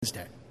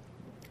Wednesday.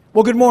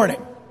 Well, good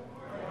morning.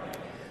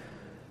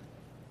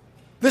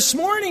 This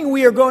morning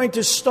we are going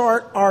to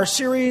start our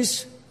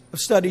series of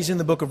studies in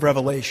the book of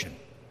Revelation.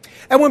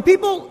 And when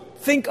people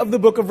think of the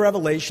book of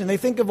Revelation, they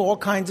think of all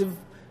kinds of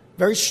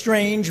very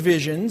strange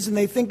visions, and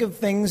they think of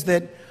things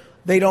that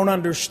they don't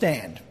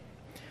understand.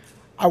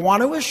 I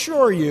want to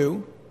assure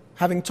you,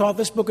 having taught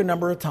this book a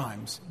number of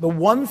times, the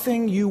one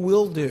thing you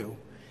will do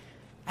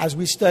as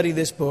we study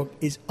this book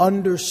is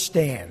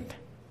understand.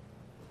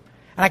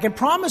 And I can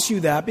promise you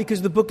that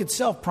because the book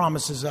itself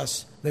promises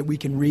us that we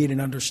can read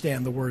and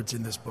understand the words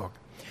in this book.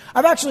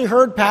 I've actually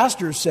heard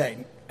pastors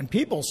say, and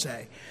people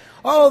say,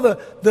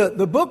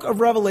 the book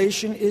of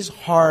Revelation is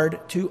hard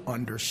to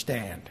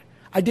understand.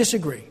 I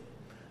disagree.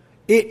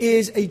 It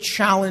is a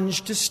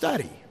challenge to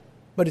study,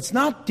 but it's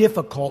not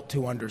difficult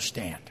to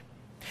understand.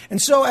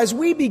 And so as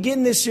we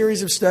begin this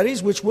series of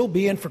studies, which we'll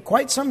be in for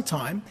quite some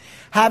time,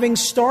 having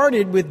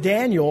started with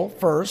Daniel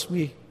first,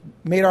 we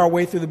made our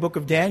way through the book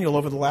of Daniel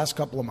over the last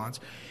couple of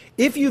months.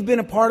 If you've been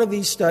a part of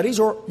these studies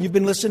or you've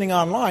been listening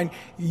online,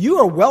 you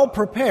are well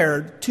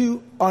prepared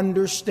to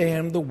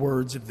understand the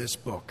words of this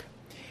book.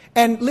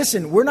 And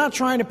listen, we're not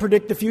trying to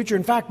predict the future.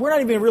 In fact, we're not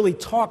even really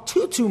talk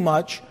too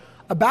much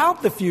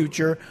about the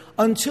future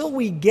until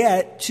we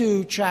get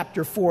to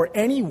chapter 4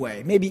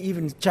 anyway, maybe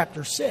even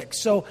chapter 6.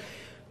 So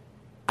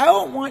I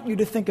don't want you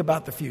to think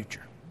about the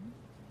future.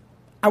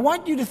 I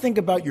want you to think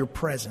about your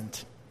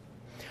present.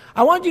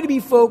 I want you to be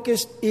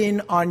focused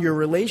in on your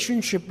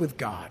relationship with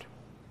God,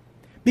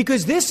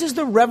 because this is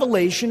the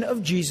revelation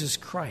of Jesus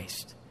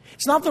Christ.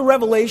 It's not the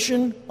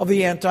revelation of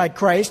the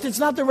Antichrist. It's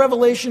not the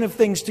revelation of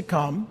things to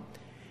come.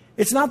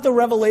 It's not the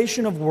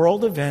revelation of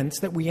world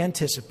events that we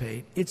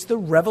anticipate. It's the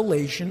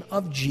revelation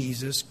of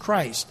Jesus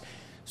Christ.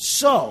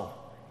 So,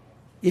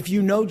 if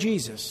you know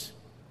Jesus,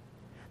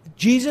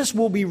 Jesus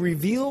will be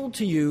revealed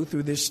to you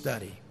through this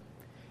study.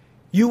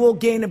 You will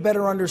gain a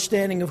better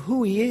understanding of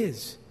who He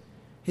is,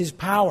 His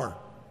power,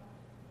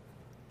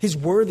 His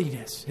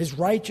worthiness, His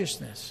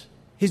righteousness,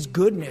 His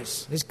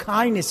goodness, His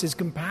kindness, His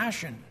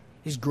compassion,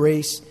 His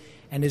grace,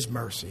 and His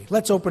mercy.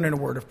 Let's open in a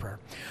word of prayer.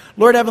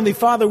 Lord Heavenly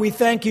Father, we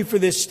thank You for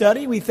this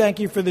study. We thank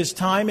You for this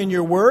time in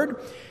Your word.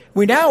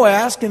 We now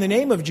ask in the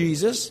name of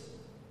Jesus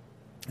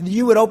that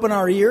You would open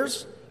our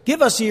ears,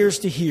 give us ears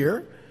to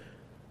hear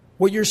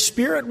what Your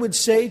Spirit would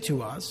say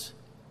to us.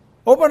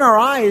 Open our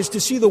eyes to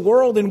see the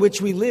world in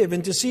which we live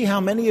and to see how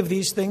many of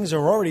these things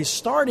are already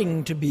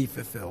starting to be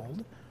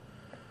fulfilled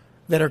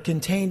that are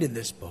contained in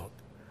this book.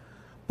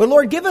 But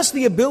Lord, give us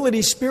the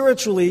ability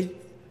spiritually,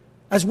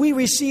 as we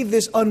receive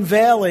this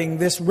unveiling,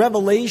 this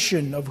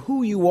revelation of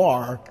who You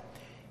are,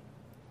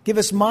 give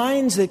us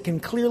minds that can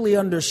clearly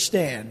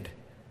understand,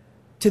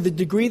 to the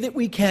degree that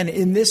we can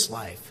in this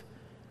life,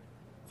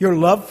 Your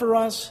love for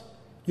us,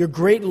 Your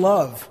great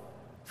love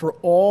for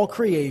all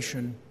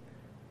creation,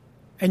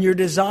 and Your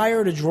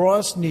desire to draw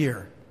us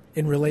near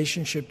in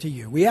relationship to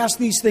You. We ask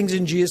these things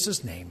in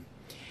Jesus' name.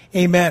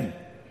 Amen.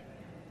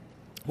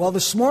 Well,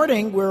 this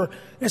morning we're going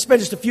to spend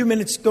just a few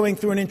minutes going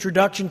through an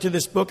introduction to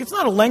this book. It's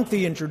not a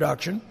lengthy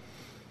introduction,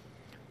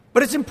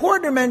 but it's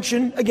important to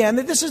mention, again,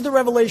 that this is the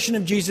revelation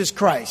of Jesus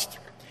Christ.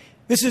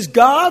 This is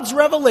God's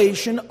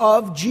revelation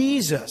of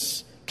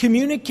Jesus,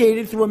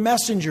 communicated through a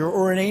messenger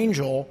or an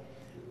angel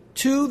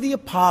to the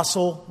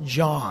Apostle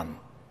John.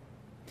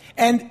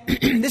 And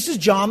this is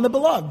John the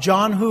Beloved,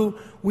 John who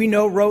we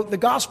know wrote the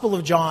Gospel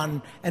of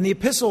John and the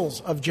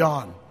epistles of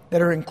John that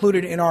are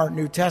included in our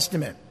New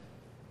Testament.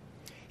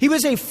 He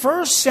was a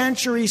first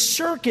century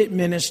circuit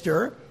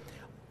minister,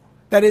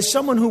 that is,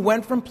 someone who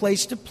went from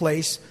place to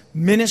place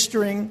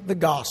ministering the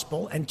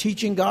gospel and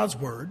teaching God's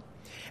word.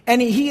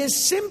 And he is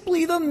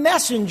simply the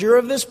messenger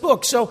of this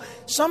book. So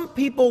some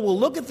people will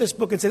look at this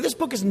book and say, this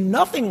book is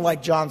nothing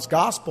like John's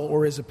gospel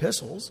or his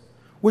epistles,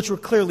 which were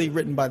clearly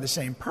written by the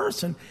same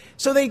person.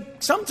 So they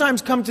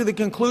sometimes come to the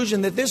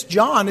conclusion that this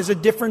John is a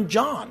different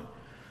John.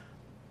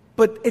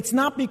 But it's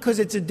not because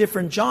it's a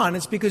different John.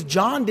 It's because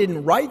John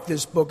didn't write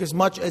this book as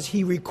much as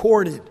he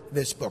recorded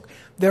this book.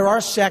 There are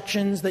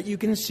sections that you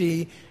can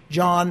see.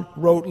 John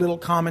wrote little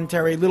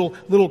commentary,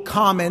 little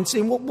comments,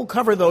 and we'll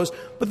cover those.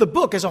 But the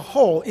book as a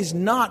whole is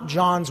not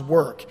John's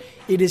work.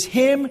 It is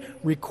him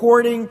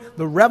recording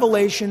the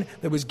revelation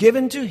that was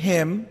given to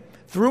him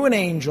through an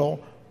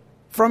angel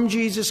from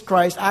Jesus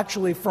Christ,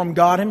 actually from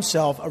God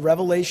Himself, a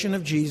revelation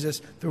of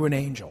Jesus through an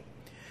angel.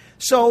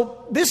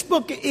 So this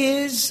book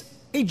is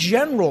a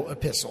general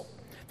epistle.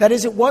 That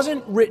is, it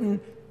wasn't written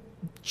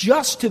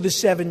just to the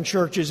 7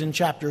 churches in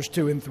chapters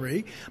 2 and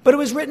 3, but it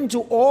was written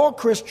to all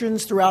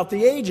Christians throughout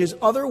the ages.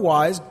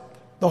 Otherwise,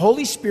 the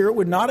Holy Spirit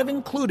would not have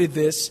included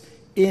this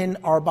in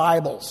our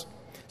Bibles.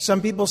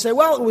 Some people say,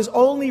 well, it was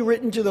only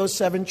written to those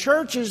 7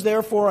 churches,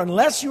 therefore,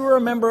 unless you were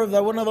a member of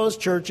one of those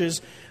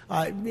churches,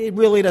 it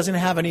really doesn't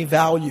have any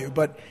value.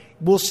 But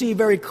we'll see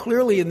very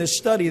clearly in this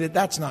study that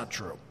that's not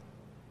true.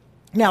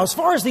 Now, as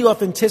far as the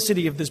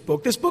authenticity of this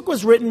book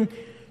was written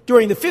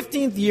during the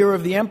 15th year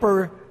of the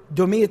Emperor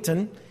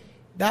Domitian.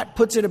 That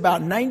puts it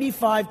about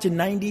 95 to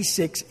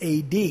 96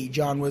 AD.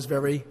 John was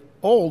very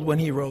old when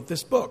he wrote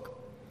this book.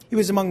 He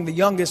was among the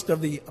youngest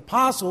of the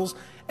apostles,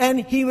 and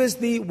he was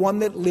the one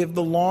that lived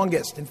the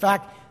longest. In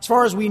fact, as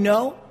far as we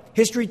know,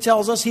 history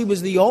tells us he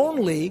was the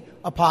only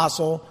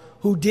apostle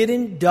who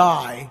didn't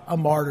die a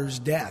martyr's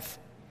death.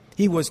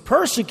 He was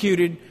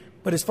persecuted,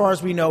 but as far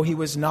as we know, he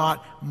was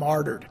not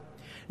martyred.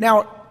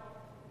 Now,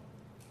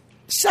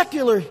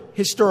 secular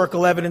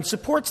historical evidence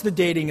supports the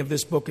dating of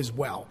this book as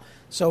well.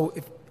 So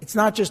it's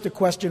not just a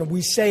question of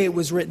we say it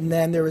was written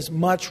then. There is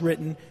much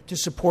written to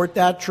support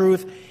that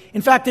truth.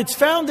 In fact, it's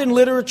found in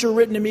literature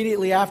written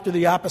immediately after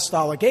the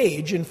apostolic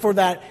age, and for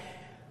that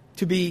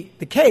to be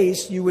the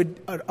case, you would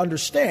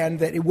understand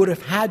that it would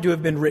have had to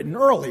have been written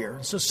earlier.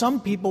 So some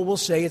people will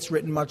say it's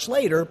written much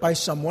later by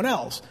someone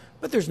else,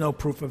 but there's no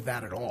proof of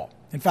that at all.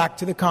 In fact,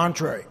 to the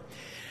contrary.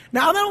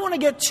 Now, I don't want to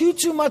get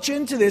too much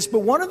into this, but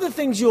one of the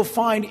things you'll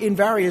find in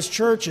various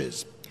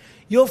churches,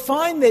 you'll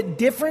find that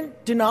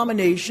different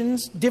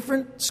denominations,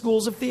 different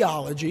schools of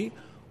theology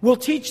will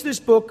teach this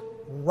book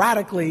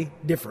radically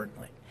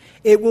differently.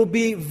 It will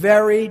be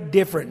very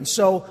different.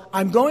 So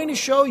I'm going to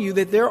show you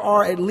that there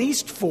are at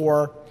least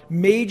 4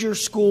 major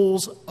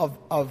schools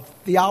of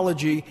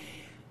theology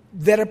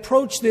that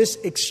approach this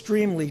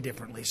extremely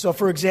differently. So,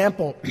 for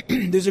example,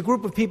 there's a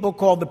group of people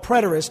called the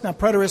preterists. Now,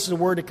 preterist is a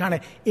word that kind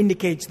of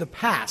indicates the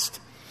past.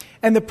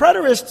 And the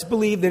preterists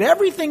believe that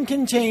everything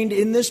contained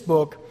in this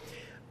book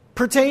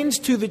pertains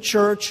to the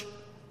church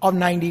of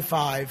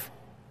 95,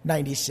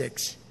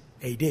 96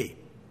 AD.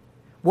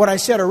 What I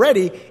said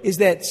already is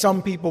that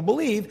some people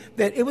believe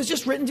that it was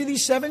just written to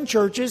these 7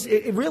 churches.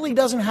 It really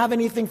doesn't have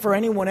anything for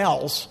anyone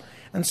else.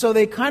 And so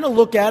they kind of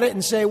look at it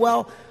and say,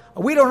 well,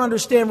 we don't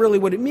understand really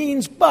what it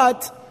means,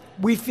 but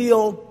we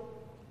feel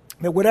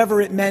that whatever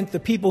it meant, the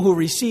people who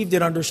received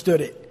it understood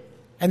it,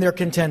 and they're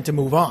content to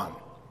move on.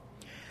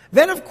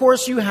 Then, of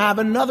course, you have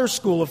another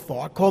school of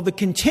thought called the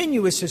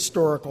continuous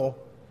historical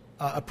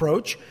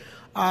approach.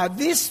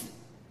 This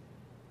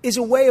is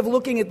a way of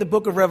looking at the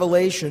book of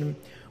Revelation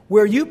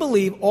where you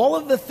believe all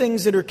of the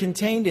things that are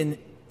contained in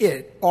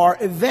it are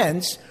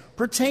events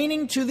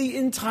pertaining to the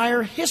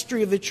entire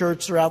history of the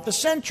church throughout the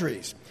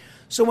centuries.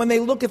 So when they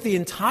look at the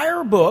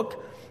entire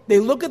book, they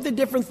look at the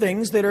different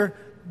things that are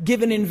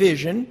given in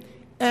vision,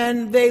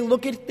 and they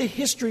look at the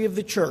history of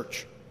the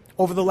church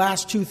over the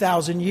last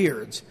 2,000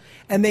 years.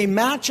 And they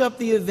match up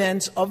the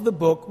events of the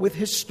book with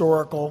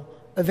historical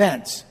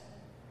events.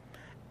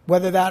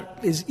 Whether that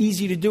is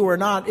easy to do or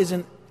not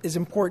isn't as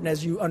important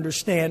as you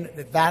understand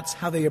that that's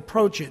how they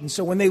approach it. And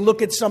so when they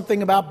look at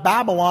something about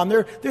Babylon,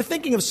 they're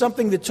thinking of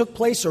something that took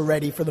place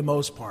already for the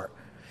most part.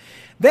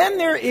 Then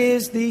there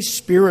is the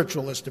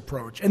spiritualist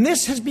approach. And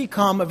this has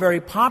become a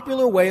very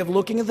popular way of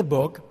looking at the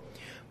book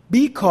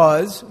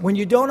because when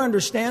you don't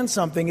understand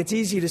something, it's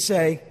easy to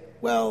say,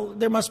 well,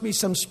 there must be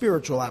some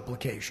spiritual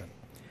application.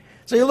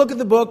 So you look at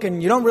the book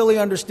and you don't really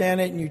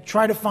understand it and you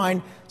try to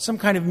find some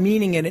kind of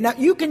meaning in it. Now,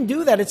 you can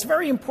do that. It's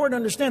very important to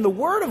understand. The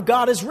Word of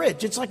God is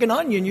rich. It's like an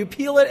onion. You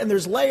peel it and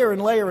there's layer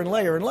and layer and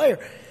layer and layer.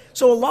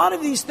 So a lot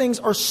of these things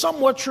are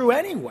somewhat true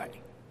anyway.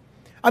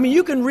 I mean,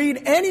 you can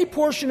read any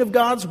portion of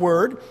God's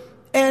Word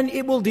and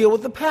it will deal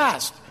with the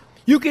past.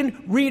 You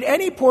can read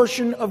any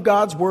portion of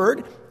God's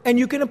Word and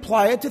you can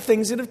apply it to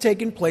things that have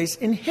taken place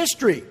in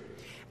history.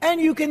 And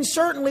you can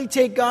certainly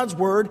take God's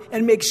Word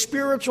and make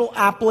spiritual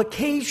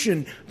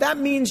application. That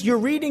means you're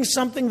reading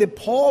something that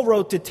Paul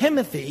wrote to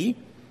Timothy.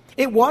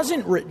 It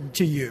wasn't written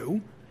to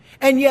you.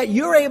 And yet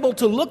you're able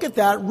to look at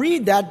that,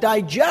 read that,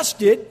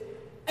 digest it,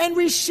 and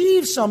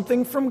receive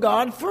something from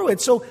God through it.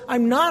 So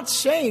I'm not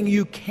saying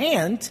you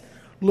can't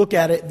look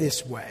at it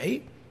this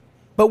way.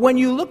 But when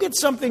you look at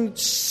something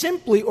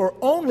simply or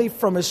only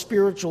from a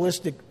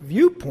spiritualistic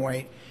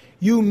viewpoint,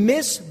 you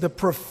miss the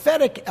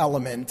prophetic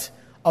element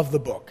of the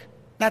book.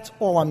 That's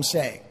all I'm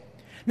saying.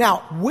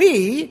 Now,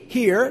 we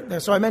here,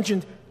 so I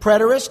mentioned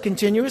preterist,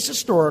 continuous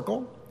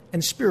historical,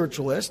 and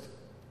spiritualist,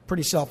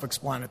 pretty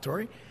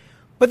self-explanatory.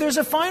 But there's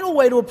a final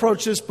way to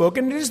approach this book,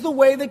 and it is the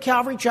way that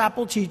Calvary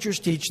Chapel teachers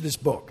teach this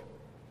book.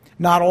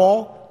 Not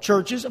all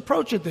churches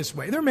approach it this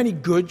way. There are many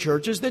good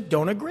churches that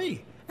don't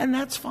agree, and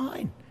that's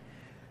fine.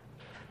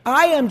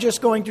 I am just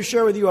going to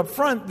share with you up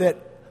front that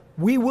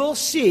we will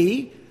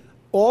see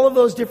all of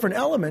those different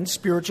elements,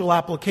 spiritual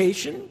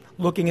application,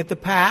 looking at the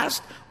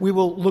past. We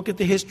will look at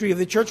the history of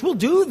the church. We'll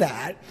do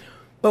that.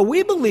 But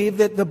we believe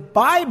that the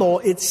Bible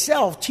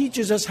itself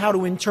teaches us how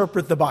to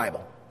interpret the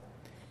Bible.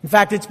 In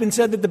fact, it's been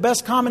said that the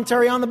best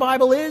commentary on the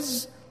Bible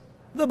is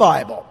the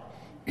Bible.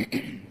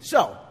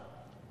 So,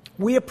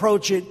 we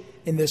approach it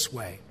in this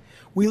way.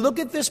 We look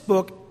at this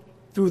book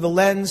through the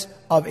lens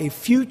of a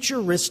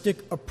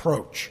futuristic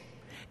approach.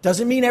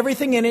 Doesn't mean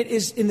everything in it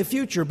is in the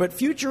future, but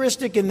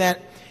futuristic in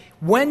that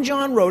when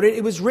John wrote it,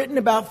 it was written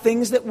about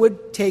things that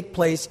would take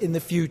place in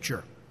the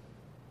future.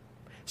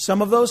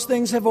 Some of those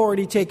things have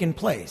already taken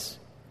place.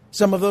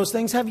 Some of those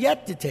things have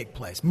yet to take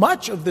place.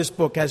 Much of this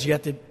book has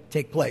yet to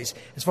take place,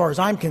 as far as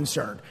I'm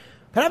concerned.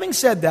 But having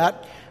said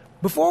that,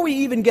 before we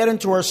even get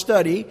into our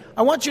study,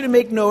 I want you to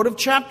make note of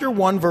chapter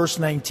 1, verse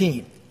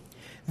 19.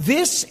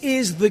 This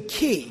is the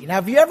key. Now,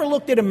 have you ever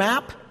looked at a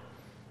map?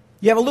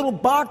 You have a little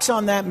box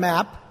on that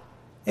map,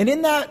 And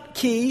in that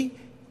key,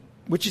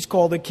 which is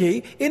called a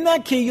key, in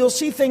that key you'll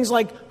see things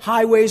like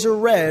highways are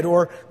red,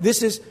 or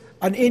this is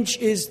an inch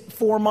is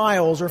 4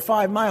 miles or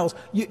 5 miles.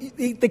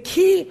 The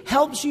key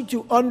helps you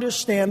to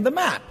understand the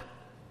map.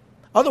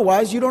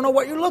 Otherwise, you don't know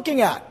what you're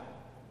looking at.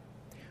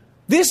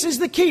 This is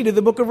the key to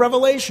the book of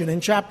Revelation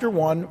in chapter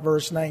 1,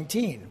 verse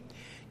 19.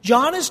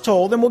 John is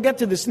told, and we'll get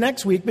to this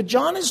next week, but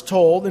John is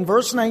told in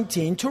verse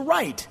 19 to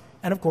write.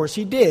 And of course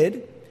he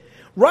did.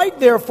 Write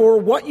therefore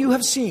what you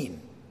have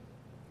seen.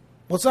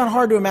 Well, it's not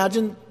hard to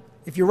imagine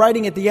if you're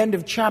writing at the end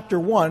of chapter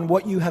 1,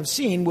 what you have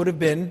seen would have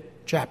been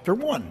chapter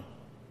 1.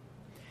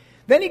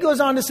 Then he goes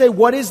on to say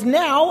what is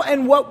now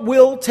and what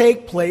will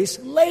take place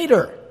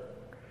later.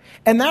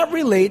 And that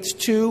relates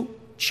to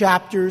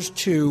chapters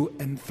 2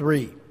 and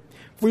 3.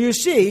 For you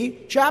see,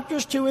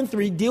 chapters 2 and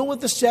 3 deal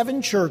with the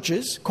 7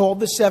 churches, called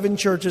the 7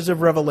 churches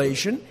of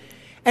Revelation,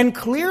 and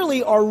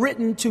clearly are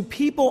written to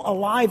people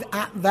alive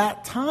at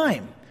that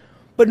time.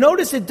 But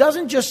notice it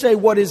doesn't just say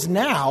what is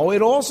now,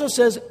 it also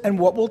says and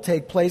what will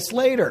take place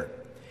later.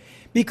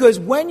 Because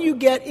when you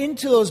get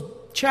into those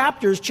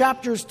chapters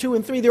 2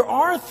 and 3, there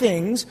are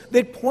things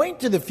that point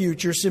to the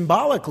future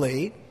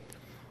symbolically,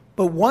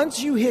 but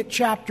once you hit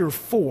chapter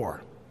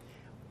 4,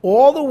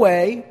 all the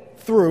way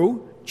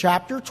through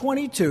chapter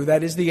 22,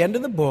 that is the end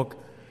of the book,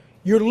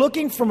 you're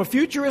looking from a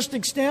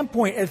futuristic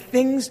standpoint at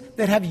things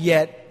that have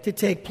yet to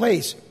take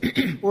place.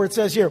 Or it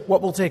says here,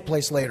 what will take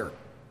place later.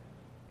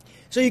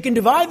 So you can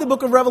divide the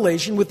book of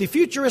Revelation with the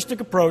futuristic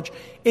approach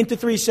into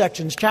 3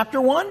 sections.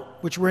 Chapter 1,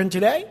 which we're in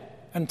today,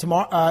 and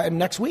tomorrow and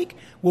next week,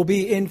 we'll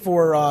be in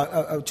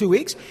for 2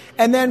 weeks.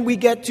 And then we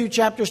get to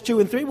chapters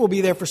 2 and 3, we'll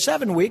be there for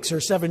 7 weeks, or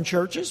 7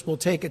 churches. We'll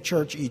take a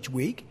church each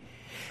week.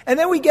 And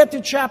then we get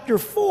to chapter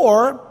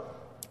 4,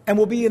 and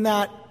we'll be in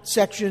that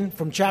section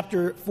from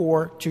chapter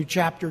 4 to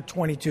chapter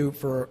 22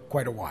 for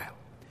quite a while.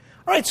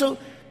 All right, so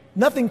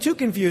nothing too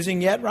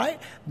confusing yet, right?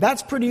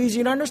 That's pretty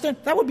easy to understand.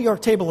 That would be our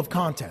table of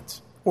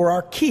contents, or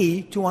our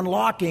key to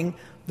unlocking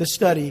the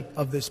study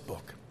of this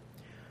book.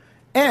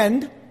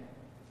 And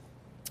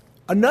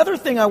another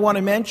thing I want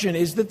to mention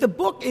is that the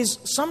book is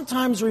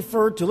sometimes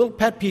referred to, a little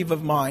pet peeve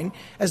of mine,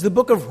 as the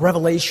book of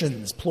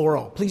Revelations,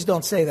 plural. Please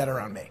don't say that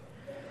around me.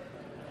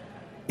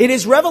 It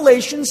is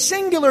revelation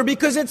singular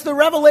because it's the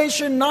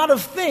revelation not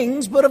of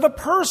things, but of a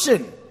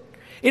person.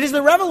 It is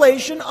the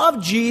revelation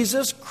of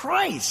Jesus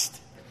Christ.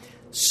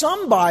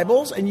 Some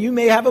Bibles, and you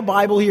may have a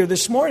Bible here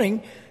this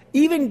morning,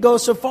 even go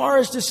so far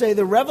as to say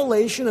the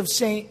revelation of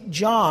St.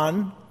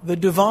 John the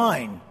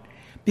Divine.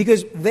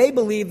 Because they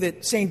believe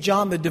that St.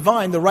 John the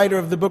Divine, the writer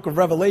of the book of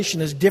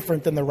Revelation, is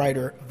different than the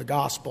writer of the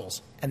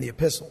Gospels and the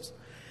epistles.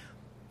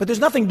 But there's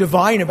nothing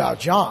divine about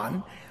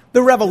John.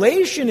 The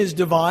revelation is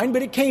divine,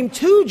 but it came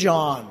to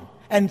John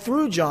and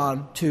through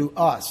John to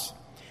us.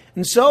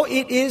 And so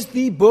it is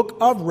the book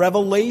of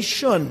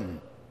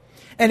Revelation.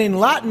 And in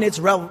Latin, it's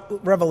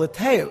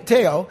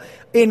revelatio.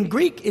 In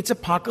Greek, it's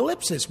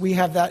apocalypsis. We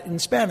have that in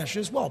Spanish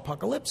as well,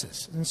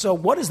 apocalypsis. And so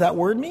what does that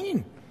word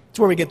mean? It's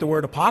where we get the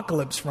word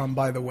apocalypse from,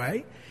 by the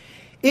way.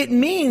 It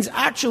means,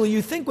 actually,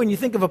 when you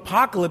think of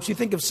apocalypse, you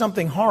think of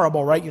something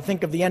horrible, right? You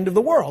think of the end of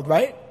the world,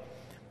 right?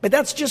 But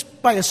that's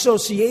just by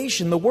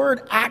association. The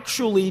word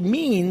actually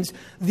means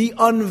the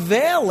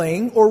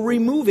unveiling or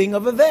removing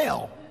of a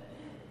veil.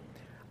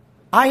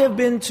 I have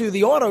been to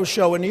the auto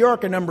show in New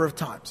York a number of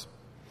times.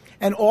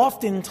 And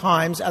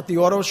oftentimes at the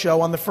auto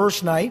show on the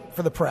first night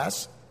for the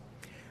press,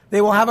 they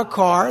will have a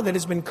car that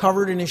has been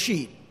covered in a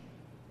sheet.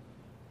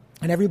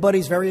 And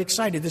everybody's very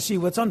excited to see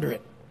what's under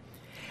it.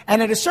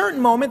 And at a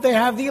certain moment, they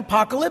have the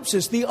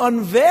apocalypsis, the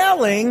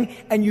unveiling,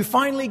 and you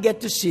finally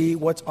get to see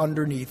what's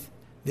underneath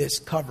this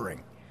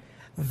covering.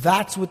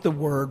 That's what the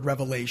word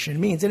revelation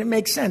means. And it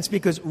makes sense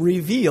because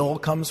reveal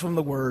comes from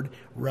the word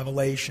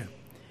revelation.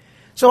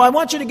 So I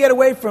want you to get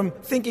away from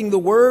thinking the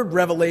word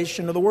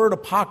revelation or the word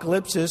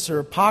apocalypsis or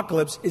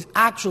apocalypse is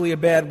actually a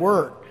bad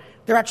word.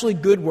 They're actually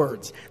good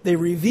words. They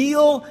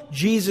reveal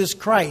Jesus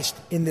Christ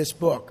in this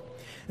book.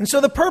 And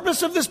so the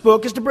purpose of this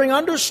book is to bring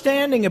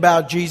understanding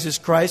about Jesus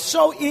Christ,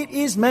 so it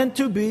is meant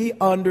to be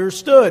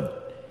understood.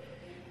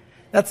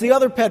 That's the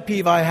other pet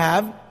peeve I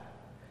have,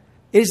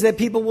 is that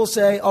people will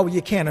say, oh,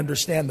 you can't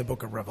understand the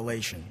book of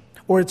Revelation,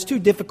 or it's too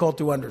difficult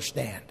to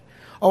understand.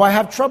 Oh, I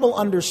have trouble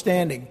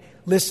understanding.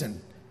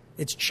 Listen,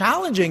 it's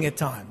challenging at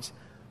times,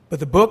 but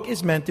the book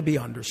is meant to be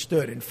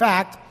understood. In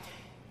fact,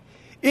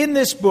 in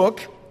this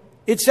book,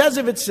 it says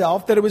of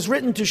itself that it was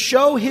written to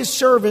show his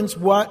servants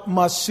what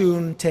must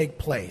soon take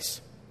place.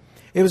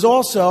 It was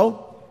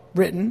also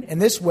written in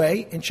this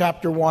way in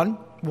chapter 1,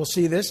 we'll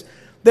see this,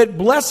 that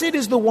blessed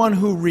is the one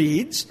who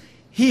reads,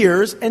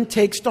 hears, and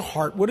takes to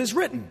heart what is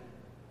written.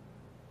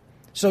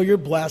 So you're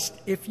blessed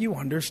if you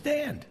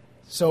understand.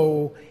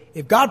 So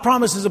if God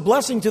promises a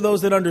blessing to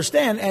those that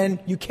understand and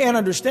you can't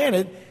understand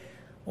it,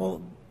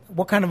 well,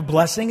 what kind of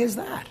blessing is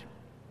that?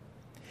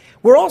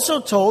 We're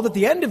also told at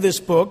the end of this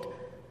book,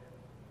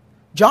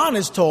 John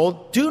is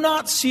told, do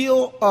not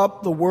seal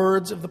up the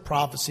words of the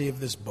prophecy of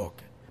this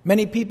book.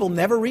 Many people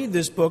never read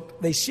this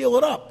book, they seal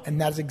it up,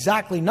 and that's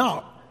exactly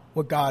not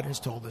what God has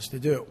told us to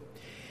do.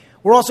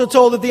 We're also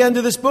told at the end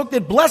of this book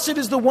that blessed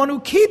is the one who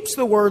keeps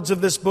the words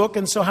of this book.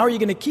 And so how are you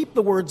going to keep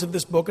the words of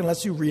this book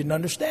unless you read and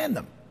understand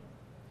them?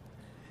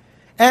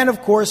 And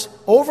of course,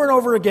 over and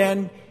over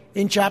again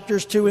in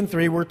chapters 2 and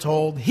 3, we're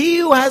told, he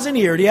who has an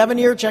ear. Do you have an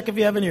ear? Check if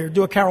you have an ear.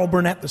 Do a Carol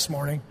Burnett this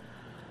morning.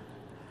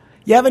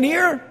 You have an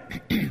ear?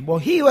 Well,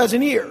 he who has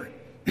an ear,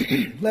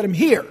 let him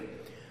hear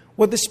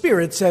what the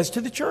Spirit says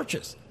to the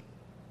churches.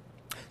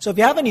 So if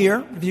you have an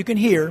ear, if you can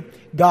hear,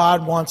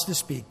 God wants to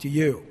speak to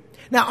you.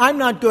 Now, I'm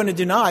not going to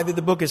deny that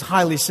the book is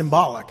highly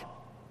symbolic.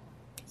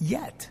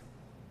 Yet,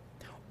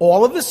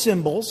 all of the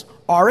symbols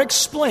are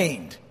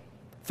explained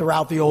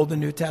throughout the Old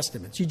and New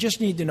Testaments. You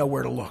just need to know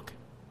where to look.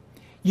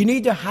 You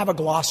need to have a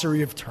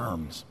glossary of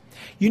terms.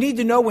 You need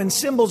to know when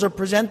symbols are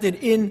presented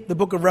in the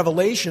book of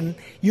Revelation,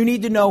 you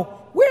need to know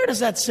where does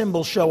that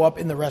symbol show up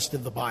in the rest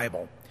of the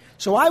Bible.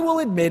 So I will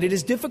admit it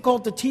is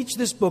difficult to teach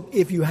this book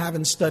if you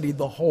haven't studied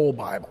the whole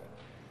Bible.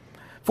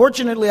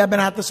 Fortunately, I've been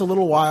at this a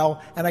little while,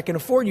 and I can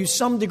afford you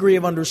some degree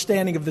of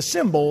understanding of the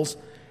symbols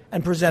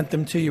and present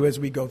them to you as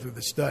we go through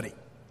the study.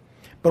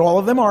 But all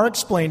of them are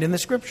explained in the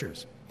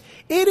Scriptures.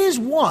 It is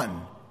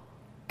one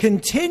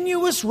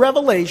continuous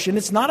revelation.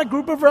 It's not a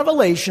group of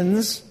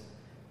revelations.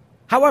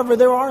 However,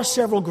 there are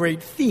several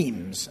great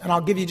themes, and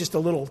I'll give you just a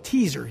little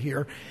teaser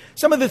here.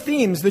 Some of the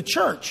themes: the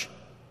church,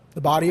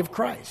 the body of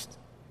Christ,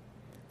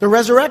 the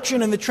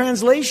resurrection and the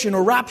translation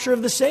or rapture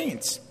of the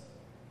saints,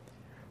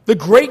 the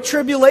great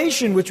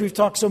tribulation, which we've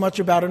talked so much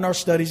about in our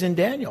studies in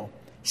Daniel,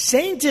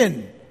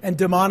 Satan and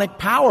demonic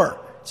power.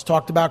 It's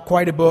talked about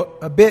quite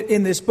a bit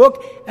in this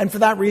book, and for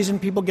that reason,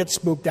 people get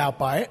spooked out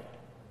by it.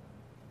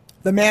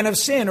 The man of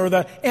sin, or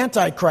the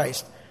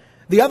Antichrist,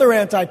 the other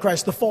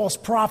Antichrist, the false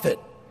prophet,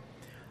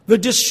 the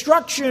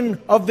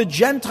destruction of the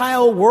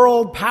Gentile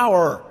world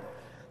power.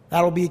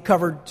 That'll be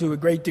covered to a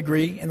great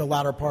degree in the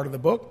latter part of the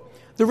book.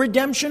 The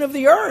redemption of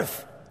the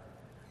earth,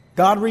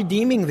 God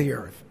redeeming the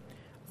earth.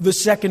 The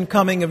second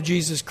coming of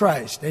Jesus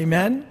Christ.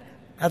 Amen?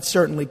 That's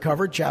certainly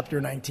covered, chapter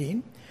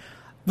 19.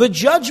 The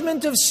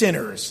judgment of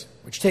sinners,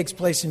 which takes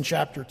place in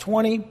chapter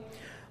 20.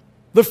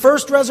 The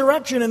first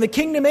resurrection and the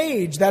kingdom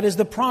age, that is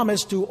the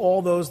promise to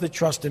all those that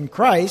trust in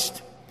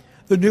Christ.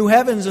 The new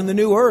heavens and the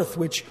new earth,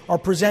 which are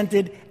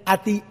presented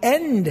at the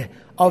end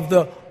of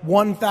the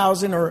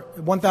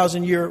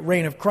 1,000 year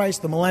reign of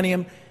Christ, the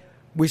millennium.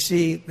 We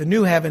see the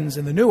new heavens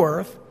and the new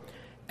earth.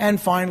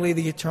 And finally,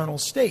 the eternal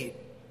state,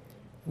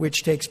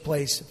 which takes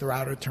place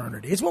throughout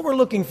eternity. It's what we're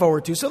looking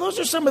forward to. So those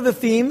are some of the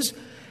themes.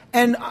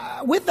 And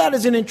with that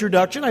as an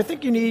introduction, I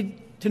think you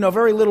need to know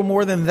very little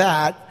more than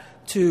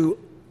that to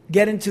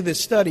get into the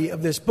study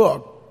of this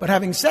book. But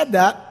having said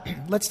that,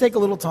 let's take a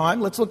little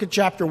time. Let's look at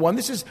chapter 1.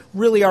 This is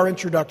really our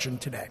introduction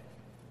today.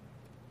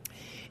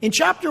 In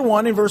chapter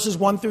 1, in verses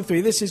 1 through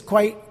 3, this is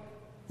quite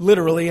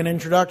literally an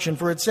introduction,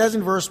 for it says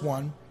in verse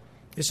 1,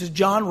 this is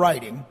John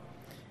writing,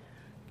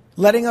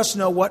 letting us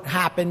know what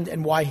happened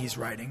and why he's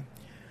writing.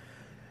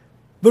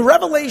 The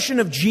revelation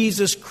of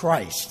Jesus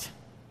Christ,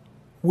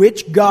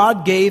 which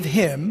God gave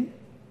him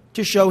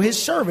to show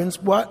his servants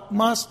what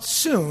must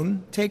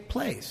soon take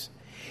place.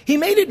 He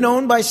made it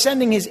known by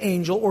sending his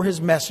angel or his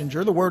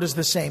messenger. The word is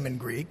the same in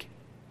Greek.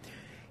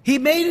 He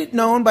made it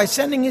known by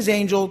sending his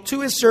angel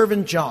to his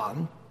servant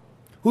John,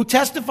 who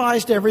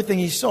testifies to everything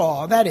he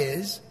saw, that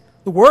is,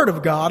 the word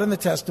of God and the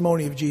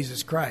testimony of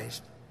Jesus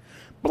Christ.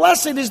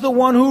 Blessed is the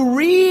one who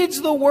reads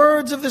the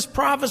words of this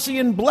prophecy,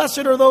 and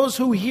blessed are those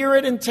who hear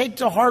it and take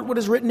to heart what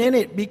is written in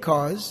it,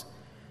 because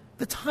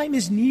the time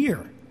is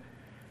near.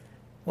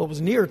 Well, it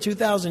was near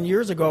 2,000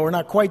 years ago, or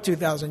not quite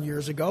 2,000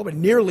 years ago, but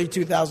nearly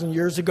 2,000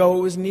 years ago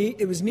it was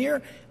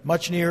near,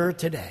 much nearer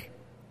today.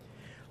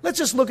 Let's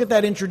just look at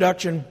that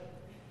introduction.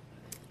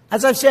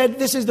 As I've said,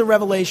 this is the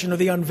revelation or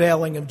the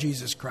unveiling of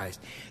Jesus Christ.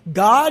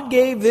 God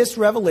gave this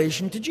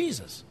revelation to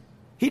Jesus.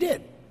 He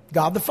did.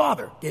 God the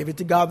Father gave it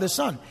to God the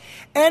Son.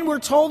 And we're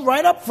told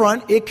right up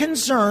front, it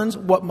concerns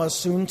what must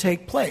soon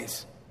take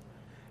place.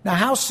 Now,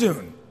 how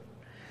soon?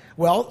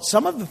 Well,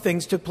 some of the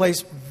things took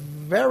place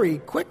very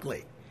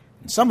quickly.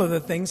 And some of the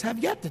things have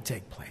yet to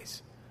take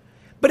place.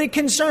 But it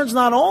concerns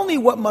not only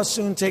what must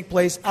soon take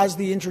place, as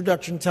the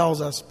introduction tells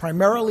us,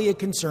 primarily it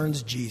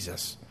concerns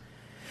Jesus.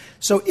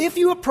 So if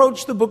you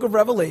approach the book of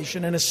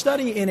Revelation and a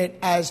study in it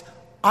as,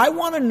 I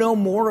want to know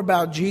more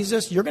about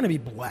Jesus, you're going to be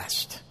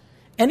blessed.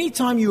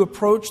 Anytime you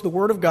approach the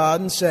Word of God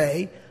and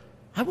say,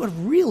 I would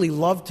really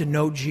love to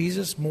know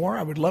Jesus more,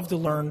 I would love to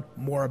learn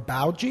more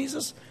about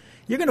Jesus,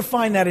 you're going to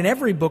find that in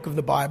every book of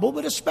the Bible,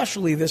 but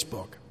especially this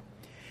book.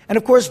 And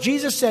of course,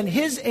 Jesus sent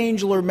his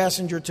angel or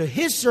messenger to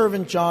his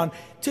servant John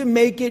to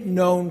make it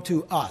known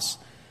to us.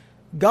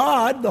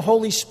 God, the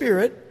Holy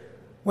Spirit,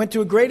 went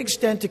to a great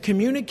extent to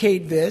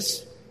communicate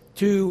this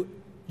to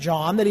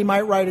John, that he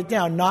might write it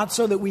down, not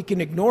so that we can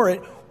ignore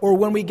it, or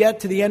when we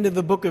get to the end of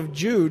the book of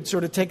Jude,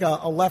 sort of take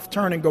a left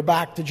turn and go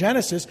back to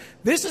Genesis.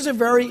 This is a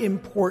very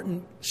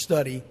important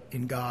study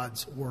in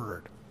God's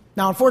Word.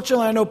 Now,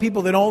 unfortunately, I know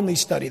people that only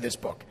study this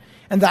book,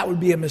 and that would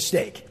be a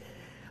mistake.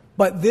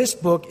 But this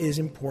book is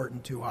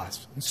important to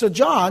us. And so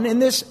John, in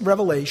this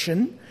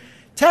revelation,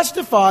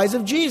 testifies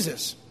of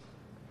Jesus.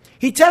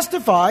 He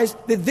testifies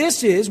that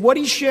this is, what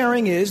he's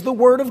sharing is, the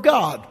Word of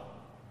God.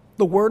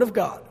 The Word of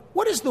God.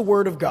 What is the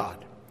Word of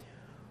God?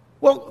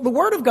 Well, the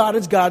Word of God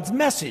is God's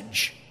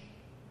message.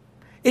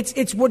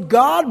 It's what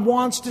God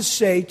wants to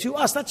say to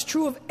us. That's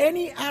true of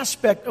any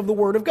aspect of the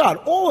Word of God.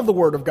 All of the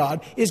Word of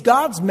God is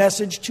God's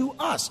message to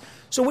us.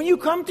 So when you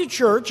come to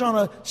church on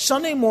a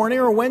Sunday morning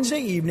or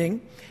Wednesday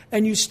evening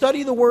and you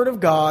study the Word of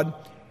God,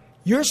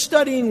 you're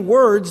studying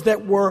words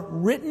that were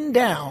written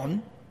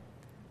down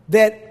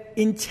that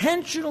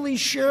intentionally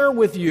share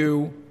with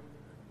you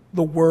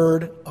the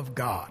Word of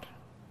God.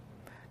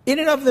 In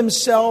and of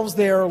themselves,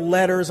 they are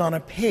letters on a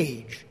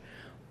page.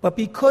 But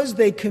because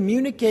they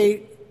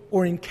communicate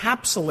or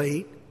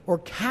encapsulate or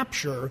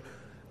capture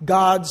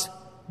God's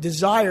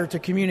desire to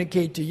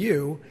communicate to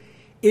you,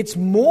 it's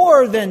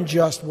more than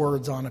just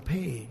words on a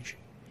page.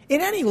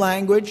 In any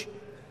language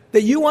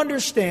that you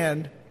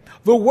understand,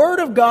 the Word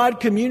of God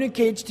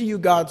communicates to you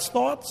God's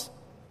thoughts,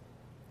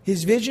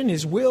 His vision,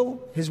 His will,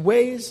 His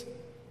ways,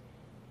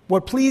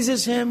 what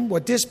pleases Him,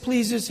 what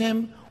displeases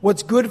Him,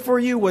 what's good for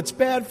you, what's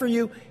bad for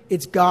you.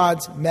 It's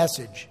God's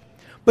message.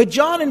 But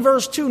John in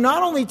verse 2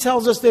 not only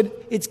tells us that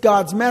it's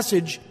God's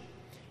message,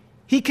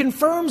 he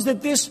confirms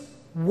that this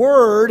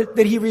word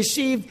that he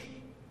received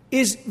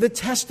is the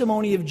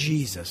testimony of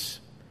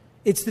Jesus.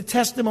 It's the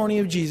testimony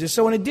of Jesus.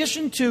 So in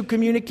addition to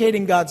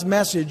communicating God's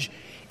message,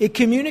 it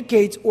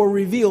communicates or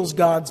reveals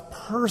God's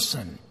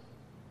person.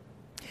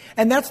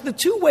 And that's the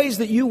two ways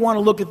that you want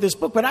to look at this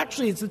book, but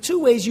actually it's the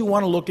two ways you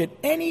want to look at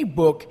any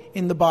book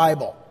in the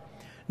Bible.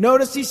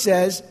 Notice he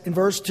says in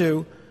verse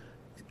 2,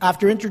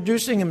 after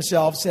introducing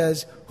himself,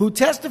 says, who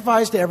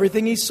testifies to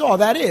everything he saw.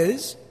 That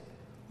is,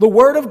 the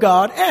Word of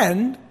God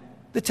and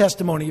the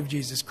testimony of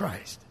Jesus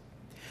Christ.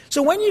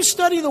 So when you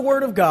study the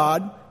Word of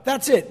God,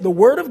 that's it. The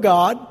Word of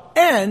God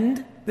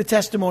and the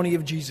testimony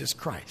of Jesus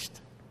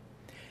Christ.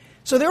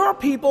 So there are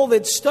people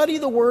that study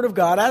the Word of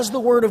God as the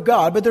Word of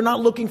God, but they're not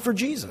looking for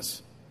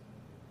Jesus.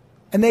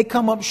 And they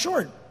come up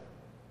short.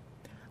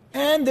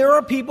 And there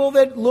are people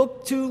that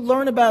look to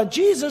learn about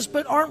Jesus,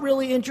 but aren't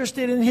really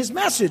interested in His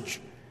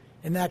message.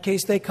 In that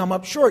case, they come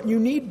up short. You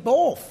need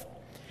both.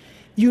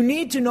 You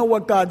need to know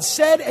what God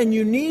said, and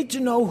you need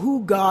to know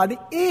who God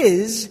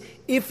is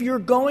if you're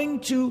going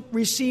to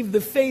receive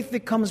the faith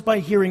that comes by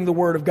hearing the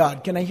Word of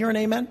God. Can I hear an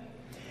amen?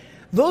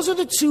 Those are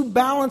the two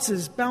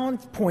balance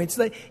points.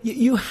 That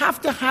you have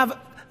to have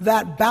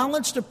that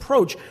balanced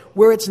approach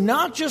where it's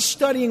not just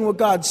studying what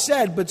God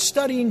said, but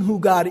studying who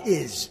God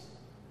is.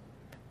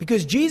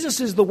 Because Jesus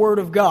is the Word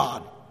of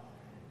God.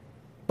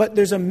 But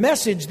there's a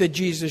message that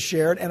Jesus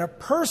shared and a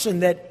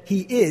person that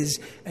He is.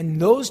 And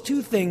those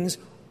two things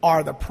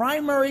are the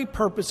primary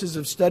purposes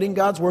of studying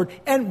God's Word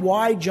and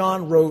why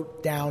John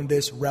wrote down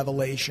this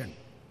revelation.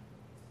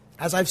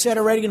 As I've said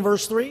already in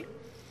verse 3,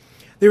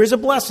 there is a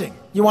blessing.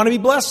 You want to be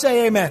blessed?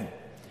 Say amen.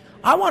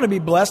 I want to be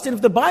blessed. And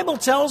if the Bible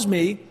tells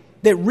me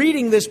that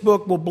reading this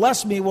book will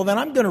bless me, well, then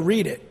I'm going to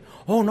read it.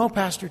 Oh, no,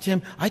 Pastor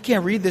Tim, I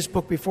can't read this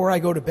book before I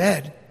go to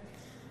bed.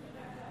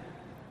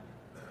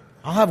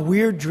 I'll have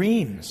weird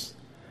dreams.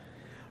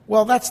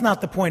 Well, that's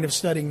not the point of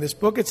studying this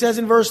book. It says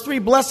in verse 3,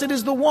 blessed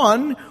is the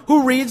one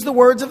who reads the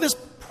words of this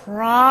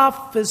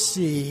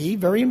prophecy,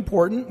 very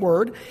important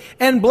word,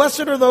 and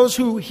blessed are those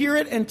who hear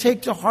it and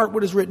take to heart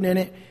what is written in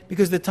it,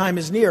 because the time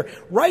is near.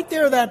 Right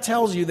there, that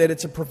tells you that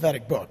it's a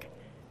prophetic book.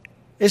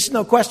 It's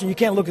no question. You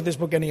can't look at this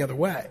book any other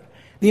way.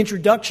 The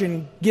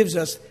introduction gives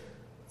us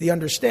the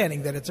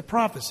understanding that it's a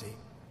prophecy,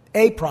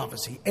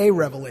 a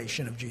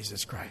revelation of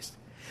Jesus Christ.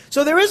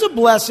 So there is a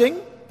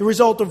blessing, the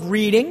result of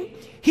reading,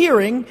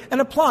 hearing,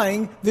 and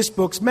applying this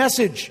book's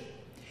message.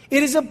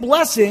 It is a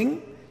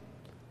blessing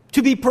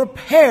to be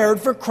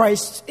prepared for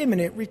Christ's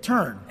imminent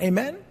return.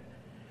 Amen?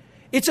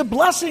 It's a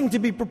blessing to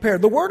be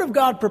prepared. The Word of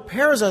God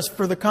prepares us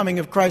for the coming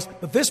of Christ,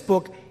 but this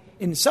book,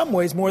 in some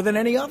ways, more than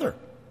any other.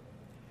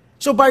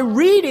 So by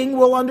reading,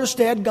 we'll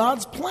understand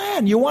God's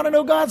plan. You want to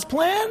know God's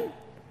plan?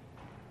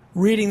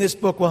 Reading this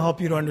book will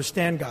help you to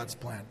understand God's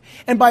plan.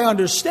 And by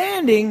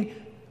understanding,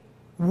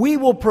 we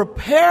will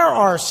prepare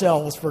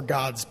ourselves for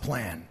God's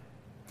plan.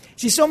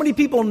 See, so many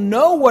people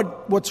know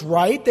what's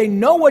right. They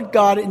know what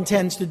God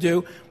intends to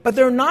do, but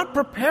they're not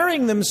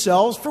preparing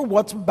themselves for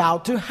what's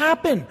about to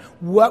happen,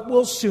 what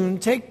will soon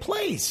take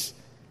place.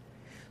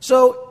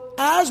 So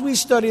as we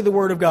study the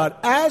Word of God,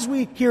 as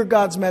we hear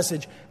God's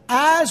message,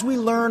 as we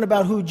learn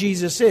about who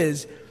Jesus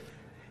is,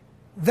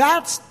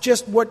 that's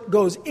just what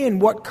goes in.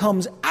 What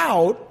comes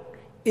out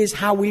is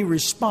how we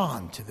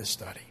respond to the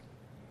study.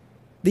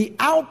 The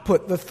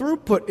output, the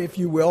throughput, if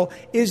you will,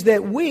 is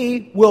that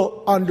we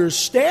will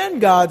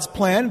understand God's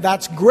plan.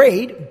 That's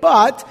great,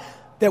 but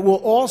that will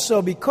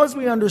also, because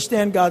we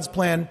understand God's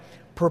plan,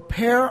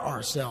 prepare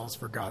ourselves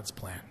for God's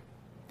plan.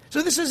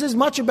 So this is as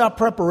much about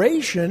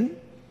preparation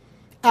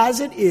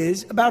as it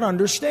is about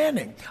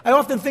understanding. I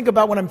often think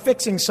about when I'm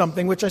fixing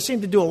something, which I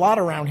seem to do a lot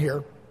around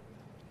here,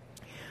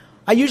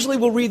 I usually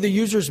will read the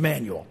user's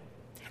manual.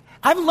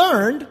 I've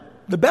learned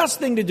the best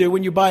thing to do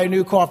when you buy a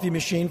new coffee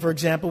machine, for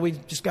example, we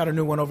just got a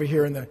new one over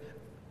here in the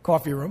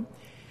coffee room.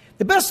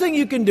 The best thing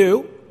you can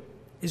do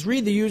is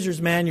read the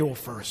user's manual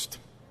first.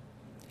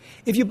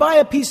 If you buy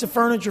a piece of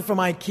furniture from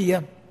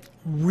IKEA,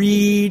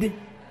 read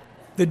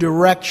the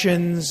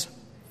directions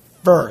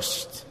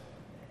first.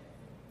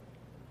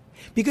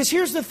 Because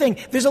here's the thing,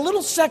 there's a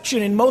little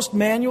section in most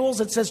manuals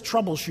that says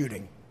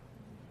troubleshooting.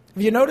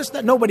 Have you noticed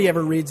that? Nobody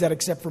ever reads that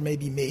except for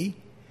maybe me.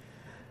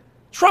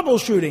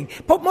 Troubleshooting.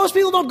 But most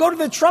people don't go to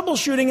the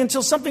troubleshooting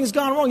until something's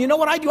gone wrong. You know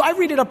what I do? I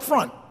read it up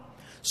front.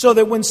 So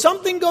that when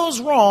something goes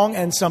wrong,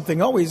 and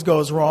something always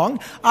goes wrong,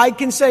 I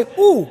can say,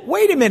 ooh,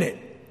 wait a minute.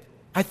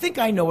 I think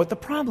I know what the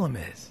problem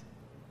is.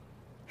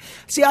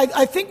 See,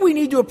 I think we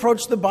need to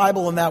approach the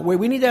Bible in that way.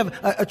 We need to have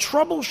a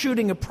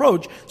troubleshooting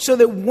approach so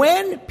that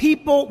when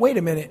people... Wait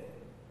a minute.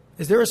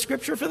 Is there a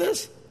scripture for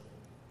this?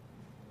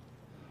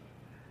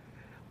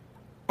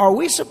 Are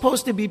we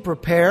supposed to be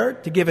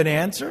prepared to give an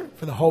answer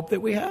for the hope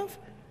that we have?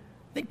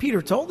 I think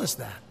Peter told us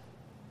that.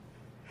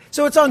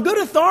 So it's on good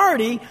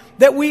authority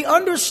that we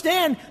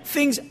understand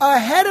things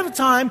ahead of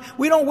time.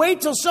 We don't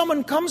wait till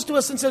someone comes to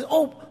us and says,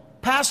 oh,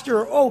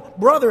 pastor, oh,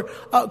 brother,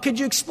 could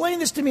you explain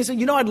this to me? I say,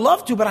 I'd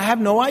love to, but I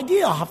have no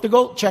idea. I'll have to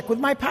go check with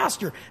my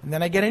pastor. And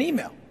then I get an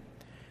email.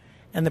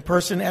 And the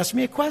person asks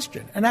me a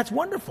question. And that's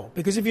wonderful,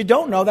 because if you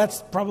don't know,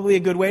 that's probably a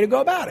good way to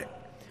go about it.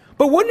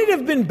 But wouldn't it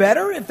have been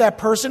better if that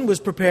person was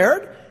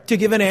prepared to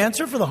give an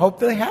answer for the hope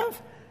that they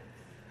have?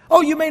 Oh,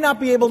 you may not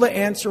be able to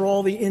answer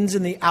all the ins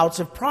and the outs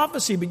of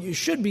prophecy, but you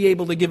should be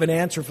able to give an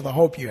answer for the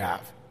hope you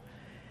have.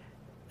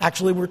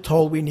 Actually, we're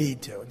told we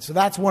need to. And so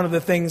that's one of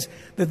the things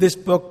that this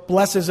book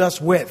blesses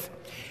us with.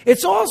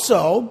 It's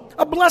also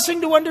a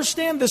blessing to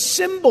understand the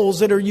symbols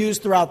that are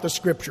used throughout the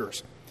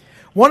Scriptures.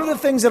 One of the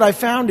things that I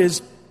found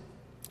is,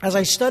 as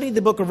I studied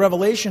the book of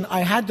Revelation,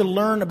 I had to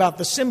learn about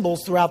the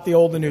symbols throughout the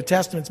Old and New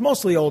Testaments,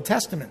 mostly Old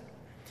Testament.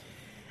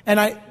 And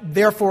I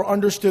therefore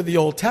understood the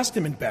Old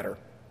Testament better.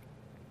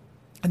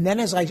 And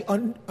then as I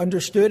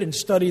understood and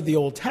studied the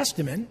Old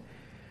Testament,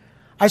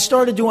 I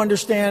started to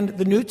understand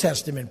the New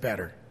Testament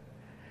better.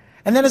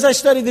 And then as I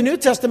studied the New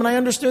Testament, I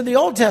understood the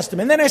Old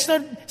Testament. And then I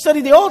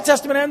studied the Old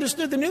Testament, I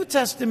understood the New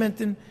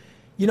Testament. And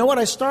you know what?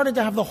 I started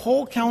to have the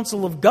whole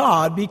counsel of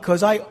God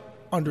because I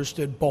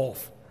understood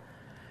both.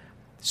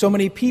 So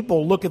many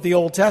people look at the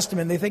Old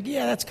Testament and they think,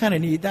 yeah, that's kind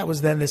of neat. That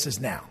was then, this is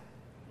now.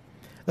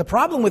 The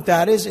problem with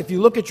that is if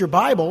you look at your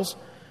Bibles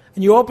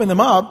and you open them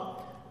up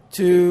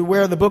to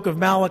where the book of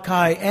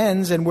Malachi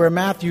ends and where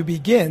Matthew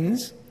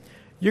begins,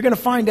 you're going to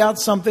find out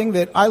something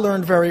that I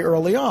learned very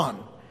early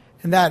on.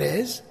 And that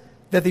is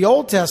that the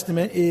Old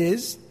Testament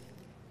is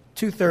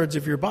 2/3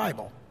 of your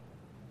Bible.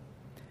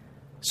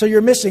 So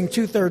you're missing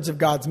 2/3 of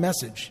God's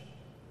message,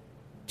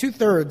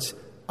 2/3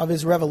 of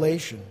His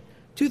revelation,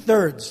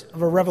 2/3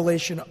 of a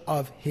revelation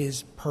of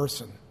His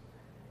person,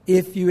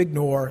 if you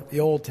ignore the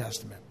Old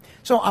Testament.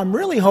 So I'm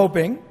really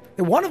hoping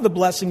that one of the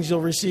blessings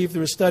you'll receive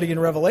through a study in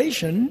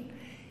Revelation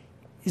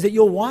is that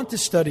you'll want to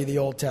study the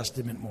Old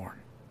Testament more.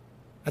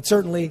 That's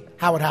certainly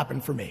how it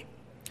happened for me.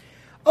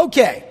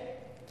 Okay.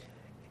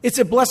 It's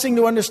a blessing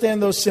to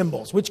understand those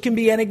symbols, which can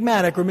be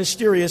enigmatic or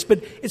mysterious,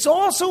 but it's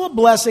also a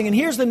blessing, and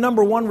here's the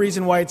number one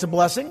reason why it's a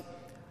blessing.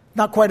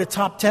 Not quite a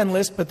top 10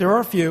 list, but there are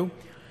a few.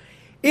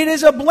 It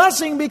is a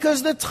blessing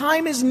because the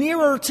time is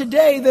nearer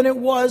today than it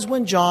was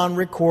when John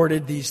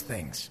recorded these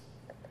things.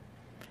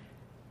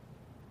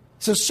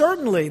 So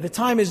certainly the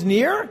time is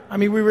near. I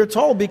mean, we were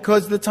told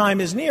because the time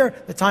is near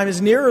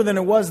than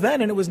it was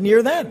then, and it was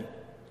near then.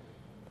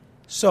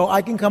 So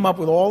I can come up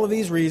with all of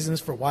these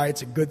reasons for why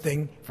it's a good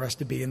thing for us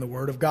to be in the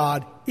Word of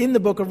God in the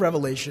book of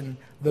Revelation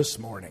this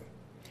morning.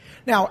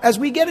 Now, as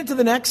we get into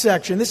the next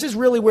section, this is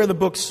really where the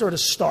book sort of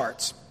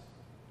starts.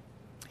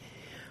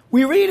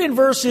 We read in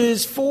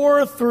verses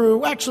 4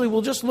 through, actually,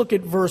 we'll just look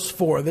at verse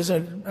 4. There's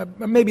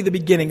maybe the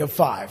beginning of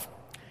 5.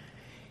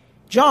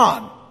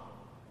 John,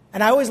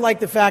 and I always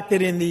like the fact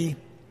that in the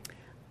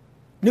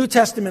New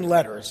Testament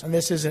letters, and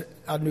this isn't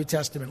a New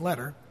Testament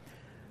letter,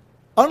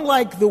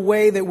 unlike the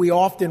way that we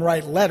often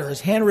write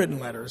letters, handwritten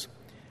letters,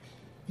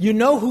 you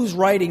know who's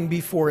writing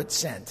before it's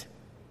sent,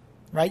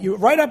 right? You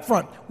right up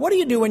front. What do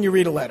you do when you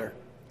read a letter?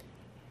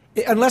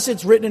 Unless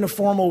it's written in a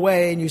formal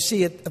way and you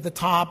see it at the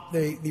top,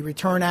 the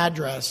return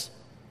address,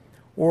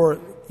 or,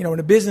 in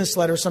a business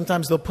letter,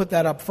 sometimes they'll put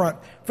that up front.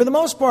 For the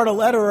most part, a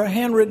letter or a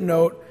handwritten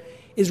note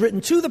is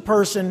written to the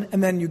person,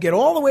 and then you get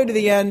all the way to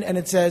the end and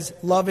it says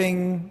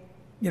loving,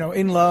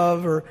 in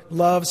love, or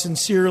love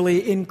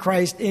sincerely in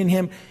Christ, in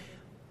Him.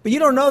 But you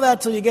don't know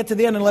that till you get to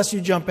the end unless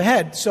you jump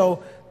ahead.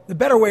 So the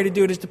better way to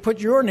do it is to put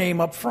your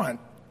name up front.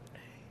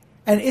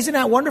 And isn't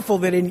that wonderful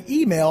that in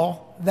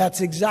email,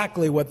 that's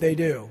exactly what they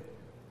do?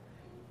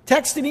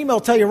 Text and email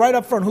tell you right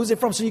up front who's it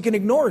from, so you can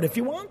ignore it if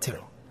you want to.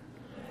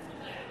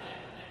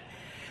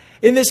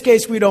 In this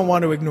case, we don't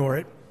want to ignore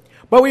it.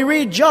 But we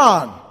read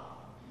John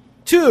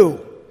 2,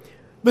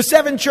 the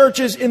 7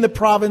 churches in the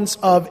province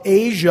of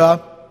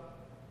Asia,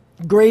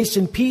 grace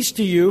and peace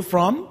to you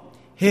from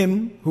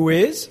Him who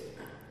is,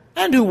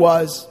 and who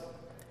was,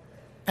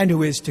 and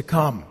who is to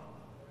come,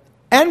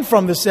 and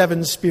from the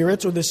 7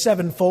 spirits, or the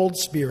 7-fold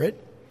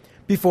Spirit,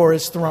 before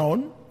His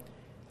throne,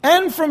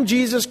 and from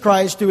Jesus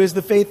Christ, who is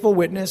the faithful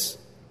witness,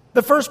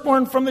 the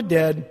firstborn from the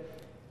dead,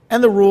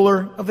 and the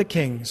ruler of the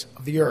kings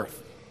of the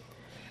earth.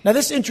 Now,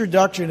 this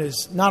introduction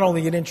is not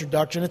only an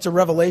introduction, it's a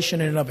revelation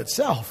in and of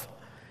itself.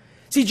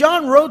 See,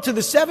 John wrote to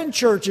the 7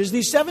 churches.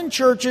 These 7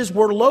 churches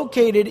were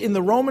located in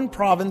the Roman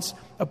province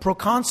of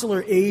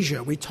Proconsular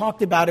Asia. We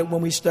talked about it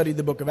when we studied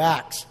the book of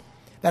Acts.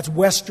 That's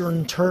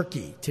Western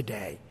Turkey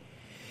today.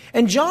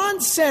 And John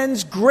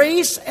sends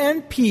grace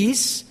and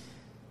peace,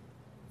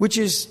 which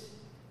is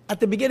at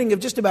the beginning of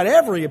just about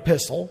every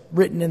epistle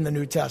written in the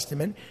New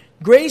Testament,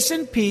 grace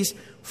and peace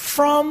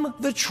from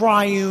the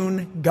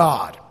triune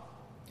God.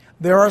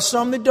 There are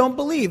some that don't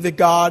believe that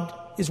God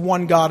is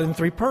one God in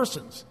 3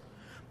 persons.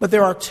 But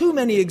there are too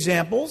many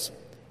examples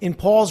in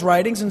Paul's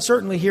writings, and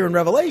certainly here in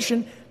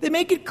Revelation, that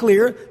make it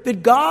clear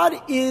that God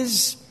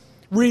is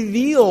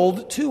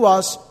revealed to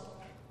us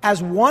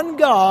as one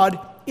God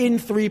in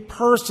 3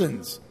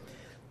 persons.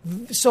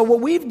 So what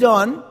we've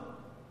done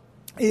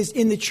is,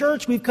 in the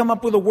church, we've come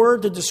up with a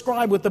word to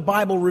describe what the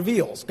Bible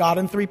reveals. God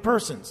in 3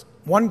 persons.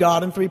 One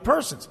God in 3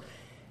 persons.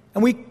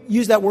 And we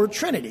use that word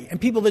Trinity.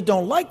 And people that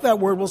don't like that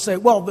word will say,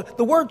 well,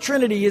 the word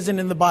Trinity isn't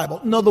in the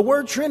Bible. No, the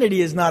word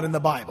Trinity is not in the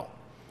Bible.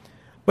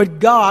 But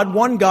God,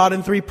 one God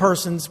in 3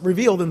 persons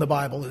revealed in the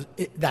Bible,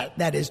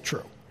 that is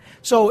true.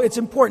 So it's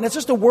important. That's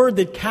just a word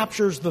that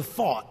captures the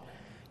thought.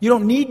 You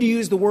don't need to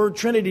use the word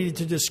Trinity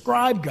to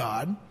describe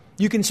God.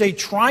 You can say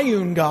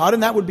triune God,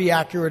 and that would be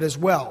accurate as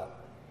well.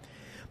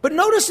 But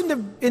notice in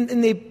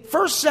the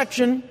first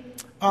section,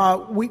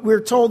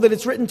 we're told that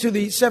it's written to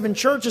the 7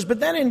 churches. But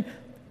then in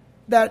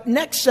that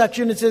next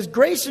section, it says,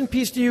 grace and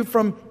peace to you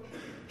from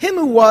him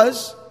who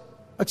is,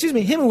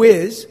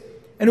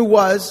 and who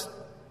was,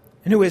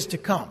 and who is to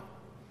come.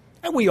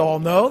 And we all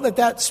know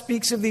that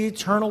speaks of the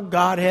eternal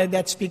Godhead.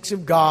 That speaks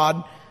of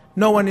God.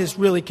 No one is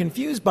really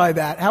confused by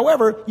that.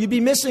 However, you'd be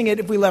missing it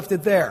if we left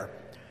it there.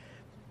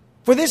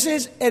 For this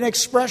is an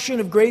expression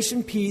of grace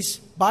and peace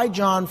by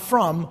John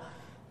from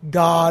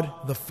God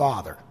the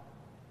Father.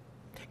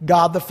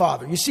 God the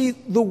Father. You see,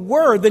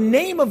 the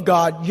name of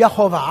God,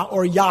 Yehovah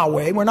or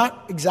Yahweh, we're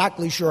not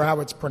exactly sure how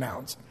it's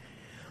pronounced.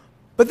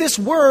 But this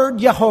word,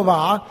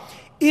 Yehovah,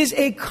 is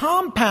a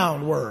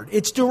compound word.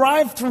 It's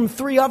derived from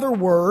 3 other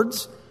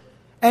words.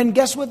 And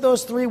guess what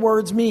those 3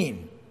 words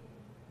mean?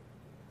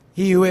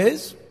 He who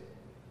is,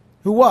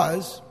 who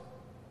was,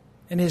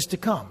 and is to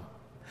come.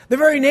 The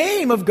very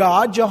name of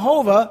God,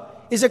 Jehovah,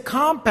 is a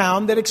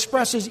compound that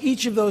expresses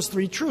each of those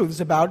 3 truths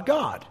about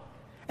God.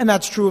 And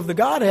that's true of the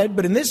Godhead,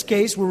 but in this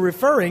case, we're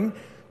referring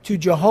to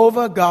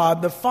Jehovah,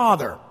 God the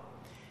Father.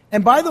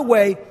 And by the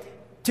way,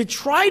 to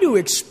try to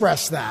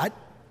express that,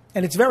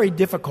 and it's very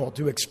difficult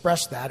to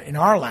express that in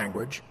our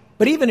language,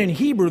 but even in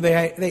Hebrew,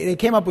 they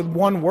came up with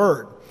one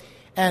word.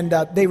 And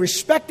they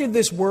respected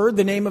this word,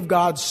 the name of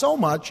God, so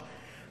much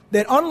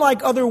that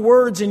unlike other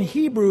words in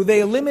Hebrew, they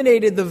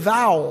eliminated the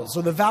vowels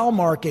or the vowel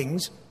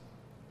markings,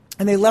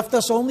 and they left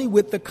us only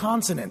with the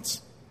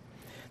consonants.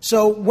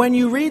 So when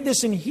you read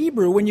this in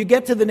Hebrew, when you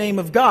get to the name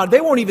of God,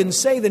 they won't even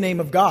say the name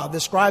of God.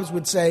 The scribes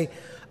would say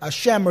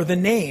Hashem or the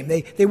name.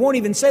 They won't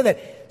even say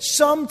that.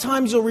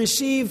 Sometimes you'll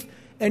receive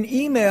an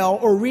email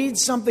or read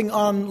something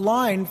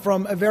online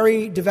from a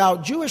very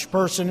devout Jewish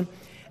person,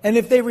 and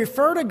if they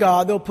refer to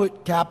God, they'll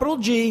put capital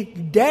G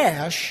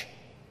dash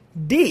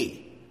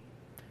D.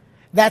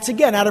 That's,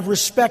 again, out of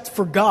respect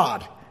for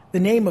God, the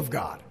name of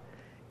God.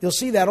 You'll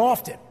see that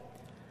often.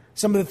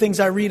 Some of the things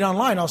I read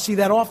online, I'll see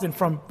that often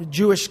from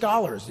Jewish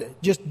scholars.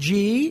 Just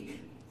G,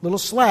 little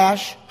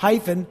slash,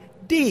 hyphen,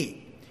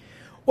 D.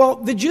 Well,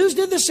 the Jews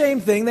did the same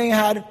thing. They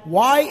had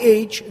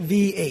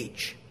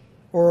YHVH,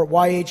 or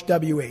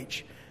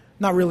YHWH.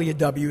 Not really a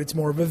W, it's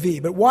more of a V.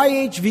 But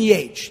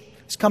YHVH.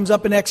 This comes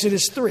up in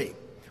Exodus 3.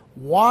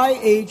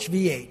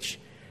 YHVH.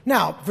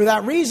 Now, for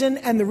that reason,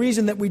 and the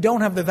reason that we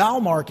don't have the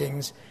vowel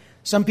markings,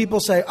 some people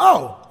say,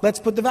 oh, let's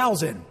put the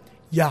vowels in.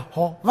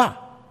 Yahovah.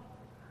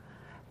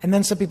 And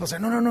then some people say,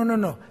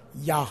 no,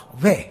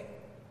 Yahweh.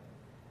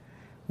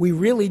 We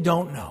really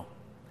don't know.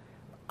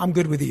 I'm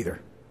good with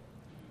either.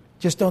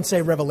 Just don't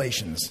say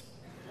Revelations.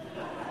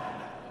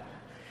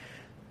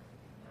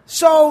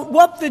 So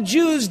what the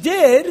Jews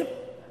did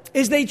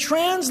is they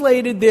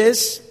translated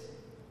this,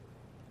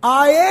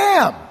 I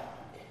am.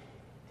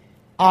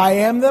 I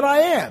am that I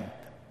am.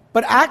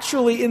 But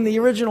actually in the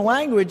original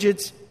language,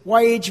 it's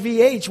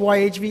YHVH,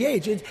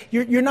 YHVH.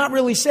 You're not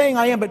really saying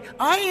I am, but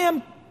I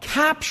am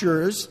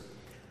captures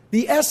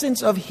the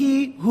essence of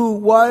he who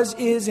was,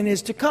 is, and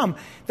is to come.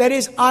 That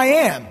is, I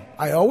am.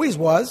 I always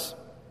was,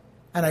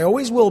 and I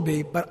always will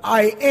be, but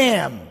I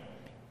am.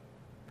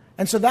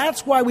 And so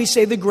that's why we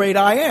say the great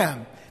I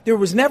am. There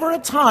was never a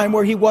time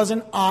where he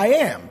wasn't I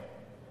am.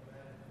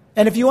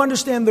 And if you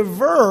understand the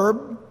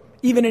verb,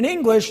 even in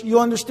English,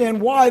 you'll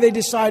understand why they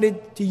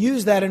decided to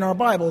use that in our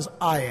Bibles,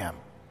 I am.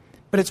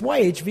 But it's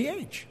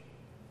YHVH.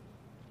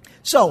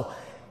 So,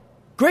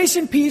 grace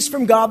and peace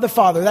from God the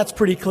Father. That's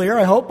pretty clear,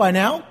 I hope, by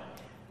now.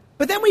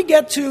 But then we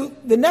get to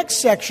the next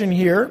section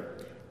here,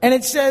 and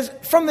it says,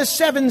 from the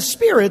 7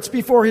 spirits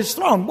before his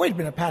throne. Wait a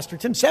minute, Pastor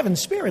Tim, 7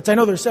 spirits? I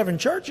know there's 7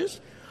 churches.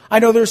 I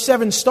know there's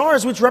 7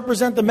 stars which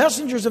represent the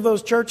messengers of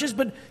those churches,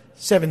 but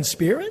 7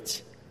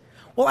 spirits?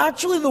 Well,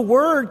 actually the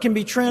word can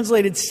be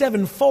translated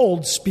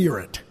sevenfold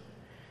spirit.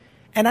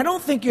 And I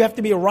don't think you have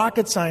to be a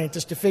rocket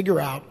scientist to figure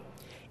out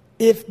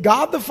if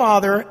God the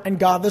Father and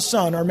God the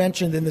Son are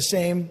mentioned in the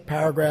same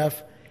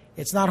paragraph,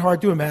 it's not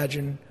hard to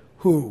imagine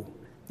who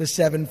the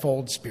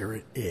sevenfold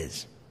spirit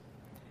is.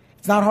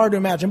 It's not hard to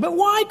imagine. But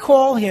why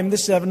call him the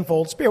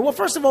sevenfold spirit? Well,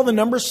 first of all, the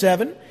number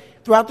 7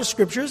 throughout the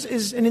scriptures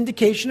is an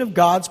indication of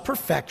God's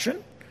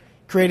perfection.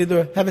 Created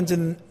the heavens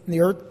and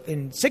the earth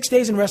in 6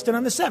 days and rested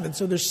on the 7th.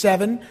 So there's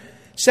 7.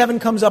 7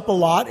 comes up a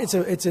lot.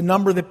 It's a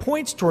number that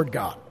points toward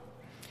God.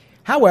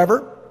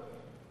 However,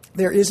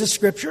 there is a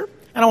scripture.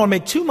 I don't want to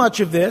make too much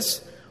of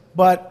this,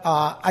 but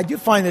I do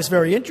find this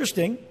very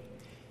interesting.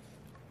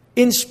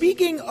 In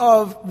speaking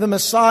of the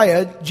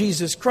Messiah,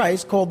 Jesus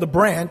Christ, called the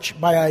branch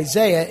by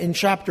Isaiah in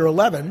chapter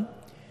 11,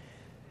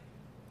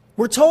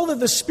 we're told that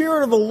the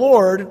Spirit of the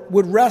Lord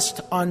would rest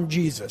on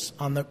Jesus,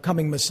 on the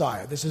coming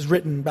Messiah. This is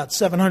written about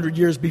 700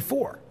 years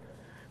before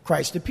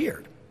Christ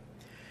appeared.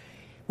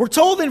 We're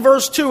told in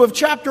verse 2 of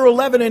chapter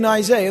 11 in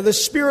Isaiah, the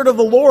Spirit of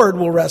the Lord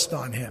will rest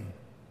on him.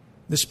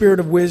 The Spirit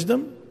of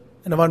wisdom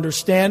and of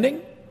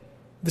understanding,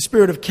 the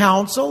Spirit of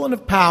counsel and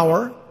of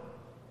power,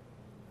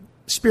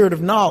 the Spirit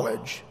of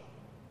knowledge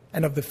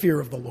and of the fear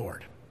of the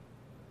Lord.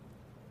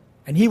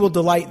 And he will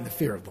delight in the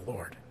fear of the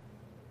Lord.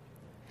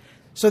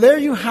 So there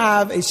you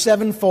have a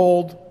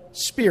sevenfold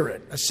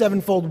spirit, a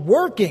sevenfold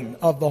working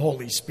of the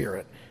Holy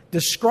Spirit,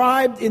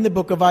 described in the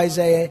book of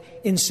Isaiah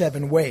in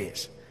 7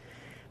 ways.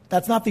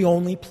 That's not the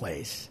only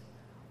place,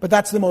 but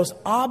that's the most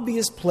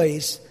obvious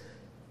place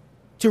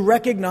to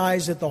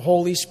recognize that the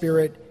Holy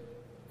Spirit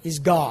is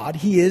God.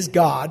 He is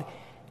God.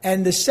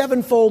 And the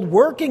sevenfold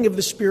working of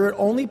the Spirit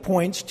only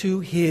points to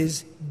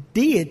his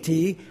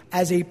deity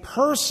as a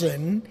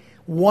person,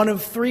 one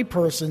of 3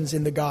 persons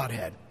in the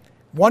Godhead.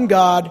 One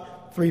God,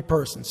 3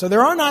 persons. So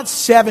there are not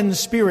 7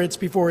 spirits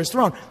before his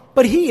throne,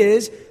 but he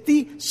is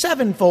the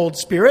sevenfold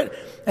Spirit.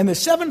 And the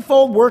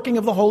sevenfold working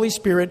of the Holy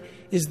Spirit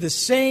is the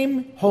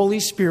same Holy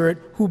Spirit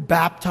who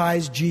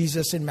baptized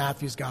Jesus in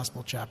Matthew's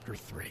Gospel, chapter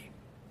 3.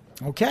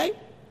 Okay?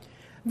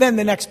 Then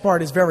the next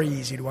part is very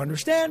easy to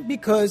understand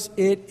because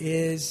it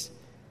is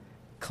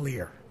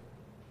clear.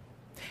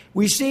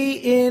 We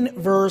see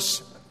in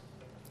verse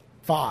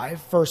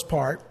 5, first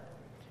part,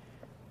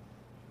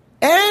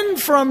 and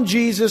from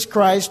Jesus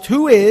Christ,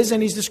 who is,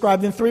 and he's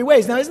described in 3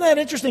 ways. Now, isn't that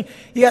interesting?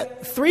 You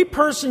got 3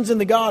 persons in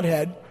the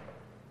Godhead,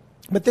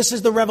 but this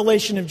is the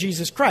revelation of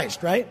Jesus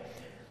Christ, right?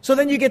 So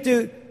then you get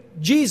to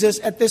Jesus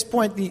at this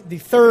point, the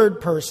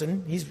 3rd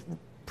person. He's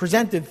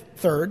presented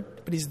 3rd,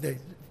 but he's the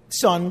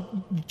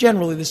Son,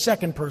 generally the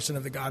 2nd person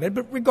of the Godhead,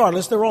 but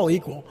regardless, they're all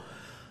equal.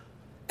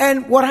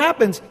 And what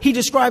happens? He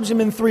describes him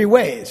in 3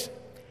 ways.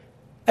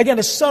 Again,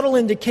 a subtle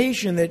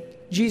indication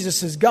that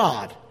Jesus is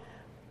God.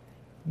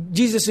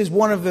 Jesus is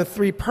one of the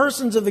 3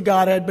 persons of the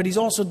Godhead, but he's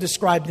also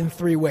described in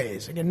 3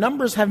 ways. Again,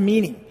 numbers have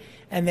meaning,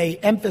 and they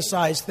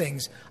emphasize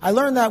things. I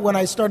learned that when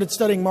I started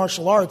studying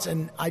martial arts,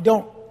 and I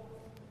don't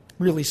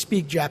really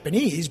speak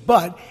Japanese,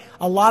 but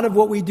a lot of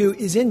what we do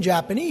is in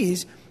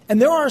Japanese,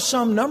 and there are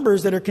some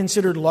numbers that are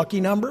considered lucky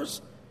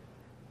numbers,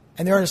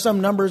 and there are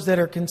some numbers that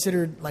are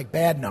considered like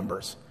bad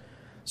numbers.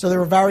 So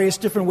there are various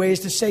different ways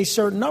to say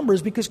certain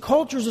numbers because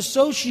cultures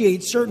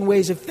associate certain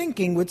ways of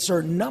thinking with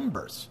certain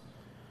numbers.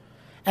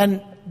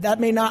 And that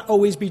may not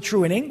always be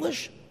true in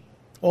English,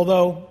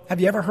 although,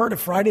 have you ever heard of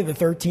Friday the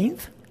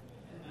 13th?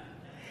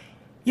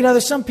 You know,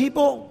 there's some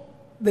people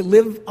that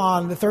live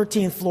on the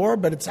 13th floor,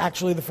 but it's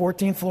actually the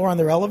 14th floor on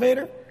their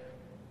elevator.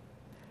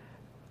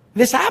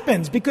 This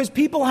happens because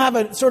people have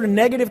a sort of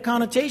negative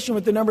connotation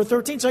with the number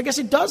 13. So I guess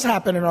it does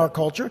happen in our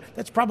culture.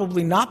 That's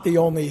probably not the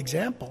only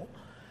example.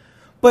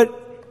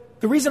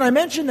 But the reason I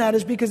mention that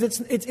is because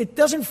it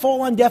doesn't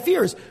fall on deaf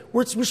ears.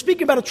 We're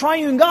speaking about a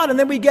triune God, and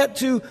then we get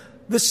to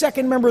the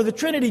 2nd member of the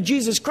Trinity,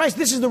 Jesus Christ.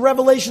 This is the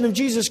revelation of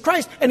Jesus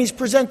Christ, and he's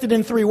presented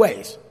in 3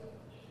 ways.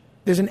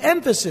 There's an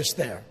emphasis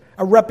there,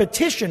 a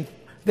repetition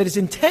that is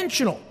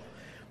intentional.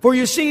 For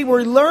you see,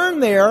 we learn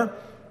there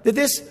that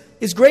this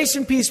is grace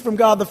and peace from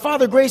God the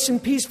Father, grace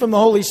and peace from the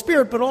Holy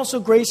Spirit, but also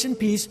grace and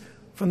peace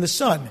from the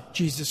Son,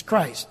 Jesus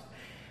Christ.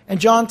 And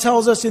John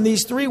tells us in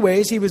these 3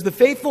 ways, he was the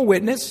faithful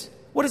witness.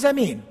 What does that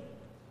mean,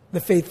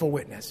 the faithful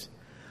witness?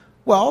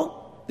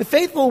 Well, the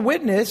faithful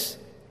witness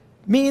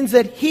means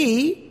that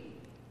he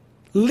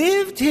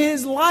lived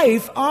his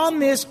life on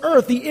this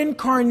earth, the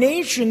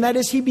incarnation, that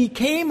is, he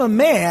became a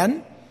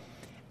man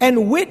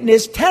and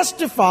witnessed,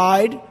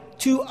 testified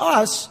to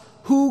us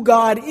who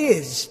God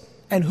is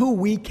and who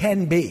we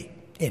can be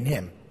in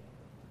him.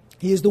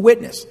 He is the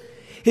witness.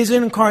 His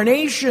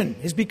incarnation,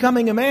 his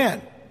becoming a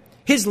man,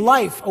 his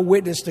life a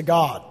witness to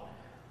God.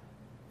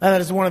 And that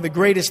is one of the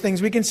greatest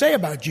things we can say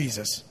about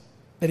Jesus,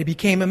 that he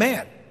became a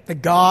man, the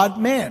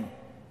God-man.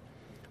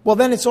 Well,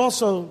 then it's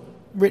also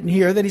written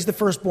here that he's the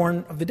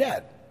firstborn of the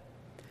dead.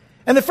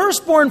 And the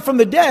firstborn from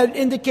the dead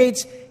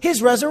indicates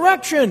his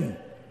resurrection.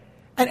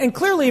 And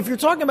clearly, if you're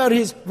talking about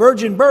his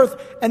virgin birth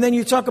and then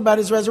you talk about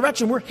his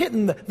resurrection, we're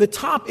hitting the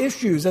top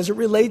issues as it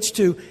relates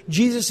to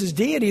Jesus'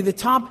 deity, the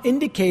top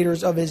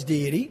indicators of his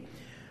deity.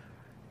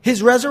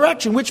 His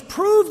resurrection, which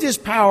proved his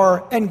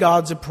power and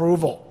God's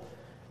approval.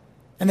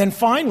 And then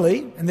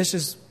finally, and this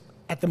is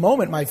at the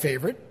moment my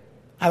favorite,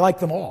 I like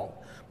them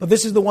all, but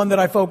this is the one that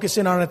I focus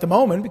in on at the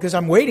moment because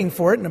I'm waiting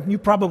for it, and you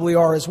probably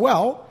are as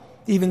well.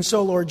 Even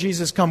so, Lord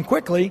Jesus, come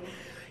quickly.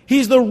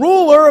 He's the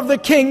ruler of the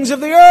kings of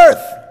the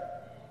earth.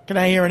 Can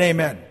I hear an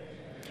amen?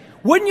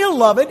 Wouldn't you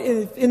love it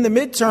if in the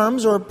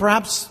midterms or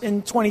perhaps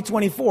in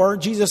 2024,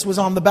 Jesus was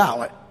on the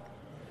ballot?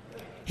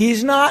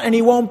 He's not, and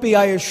he won't be,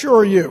 I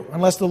assure you,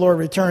 unless the Lord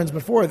returns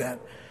before then.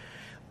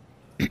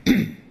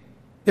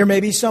 There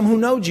may be some who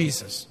know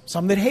Jesus,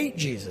 some that hate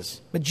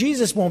Jesus, but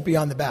Jesus won't be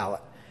on the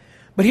ballot.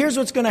 But here's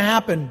what's going to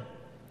happen.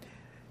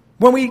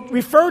 When we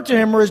refer to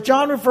him, or as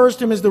John refers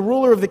to him as the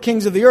ruler of the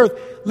kings of the earth,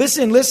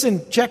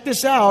 listen, check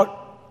this out.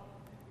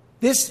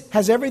 This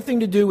has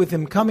everything to do with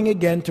him coming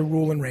again to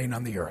rule and reign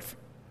on the earth.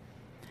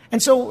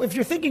 And so if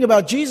you're thinking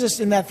about Jesus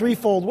in that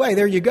threefold way,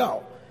 there you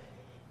go.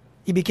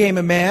 He became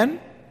a man.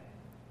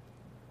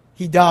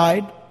 He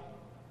died,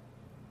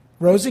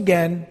 rose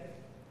again,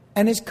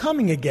 and is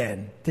coming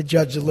again to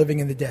judge the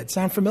living and the dead.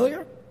 Sound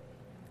familiar?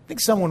 I think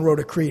someone wrote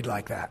a creed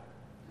like that.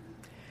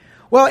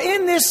 Well,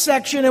 in this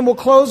section, and we'll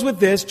close with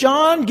this,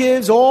 John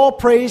gives all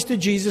praise to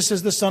Jesus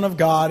as the Son of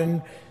God,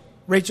 and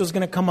Rachel's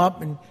going to come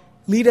up and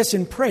lead us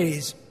in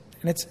praise.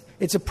 And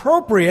it's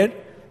appropriate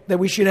that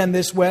we should end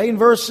this way. In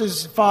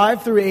verses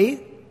 5 through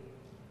 8,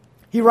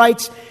 he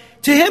writes,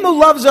 "To him who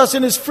loves us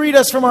and has freed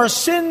us from our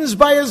sins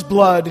by his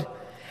blood,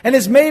 and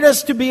has made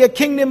us to be a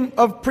kingdom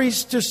of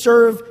priests to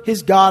serve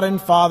his God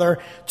and Father.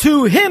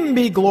 To him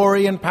be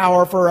glory and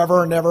power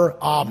forever and ever.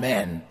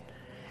 Amen."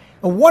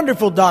 A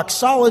wonderful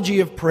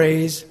doxology of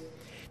praise,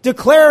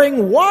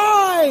 declaring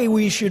why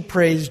we should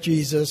praise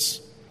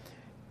Jesus.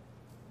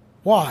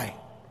 Why?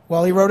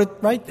 Well, he wrote it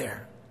right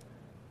there.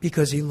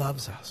 Because he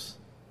loves us.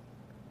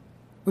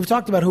 We've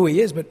talked about who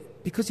he is,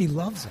 but because he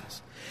loves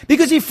us.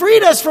 Because he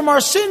freed us from our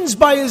sins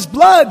by his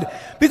blood.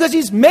 Because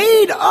he's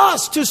made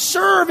us to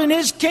serve in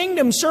his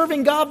kingdom,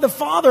 serving God the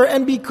Father.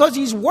 And because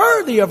he's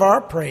worthy of our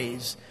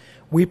praise,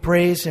 we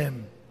praise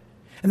him.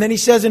 And then he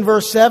says in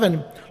verse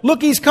 7,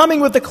 "Look, he's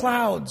coming with the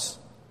clouds."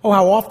 Oh,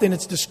 how often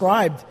it's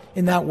described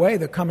in that way,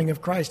 the coming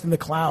of Christ in the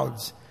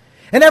clouds.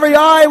 "And every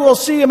eye will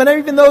see him, and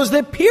even those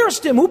that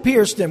pierced him." Who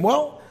pierced him?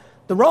 Well,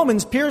 the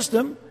Romans pierced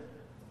him.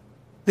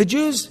 The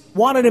Jews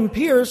wanted him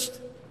pierced.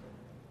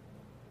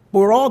 But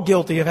we're all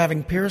guilty of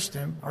having pierced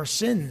him. Our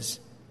sins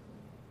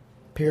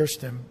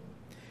pierced him.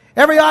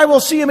 "Every eye will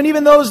see him, and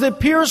even those that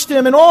pierced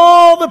him, and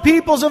all the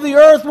peoples of the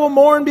earth will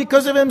mourn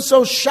because of him.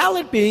 So shall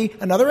it be."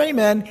 Another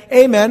amen.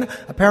 Amen.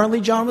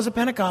 Apparently John was a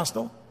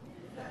Pentecostal.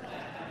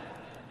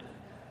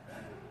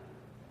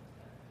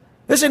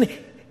 Listen,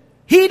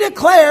 he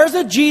declares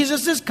that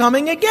Jesus is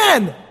coming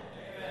again.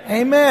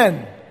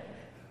 Amen.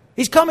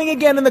 He's coming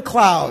again in the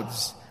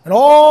clouds. And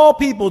all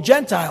people,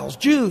 Gentiles,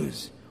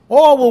 Jews,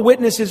 all will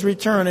witness his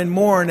return and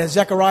mourn, as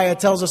Zechariah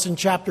tells us in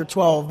chapter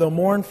 12. They'll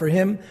mourn for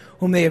him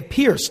whom they have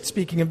pierced,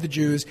 speaking of the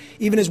Jews,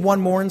 even as one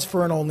mourns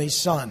for an only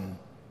son.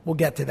 We'll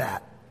get to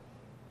that.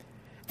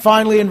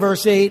 Finally, in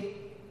verse 8,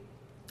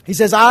 he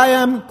says, "I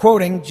am,"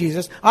 quoting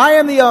Jesus, "I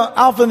am the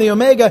Alpha and the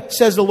Omega,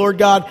 says the Lord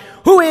God,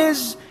 who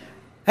is,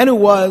 and who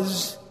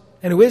was,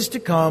 and who is to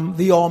come,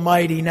 the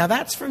Almighty." Now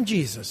that's from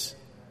Jesus.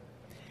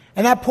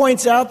 And that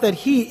points out that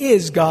he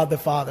is God the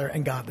Father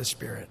and God the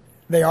Spirit.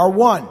 They are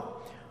one.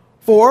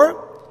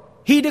 For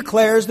he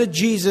declares that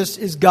Jesus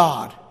is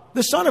God,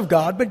 the Son of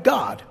God, but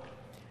God.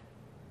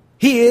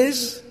 He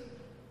is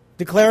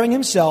declaring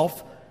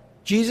himself,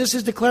 Jesus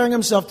is declaring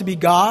himself to be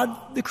God,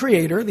 the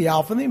Creator, the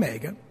Alpha and the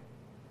Omega.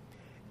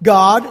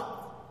 God,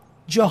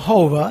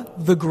 Jehovah,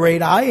 the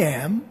great I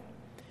am.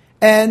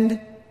 And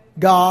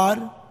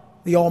God,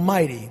 the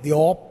Almighty, the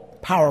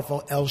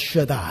all-powerful El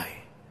Shaddai.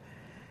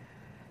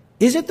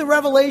 Is it the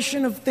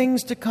revelation of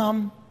things to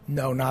come?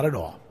 No, not at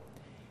all.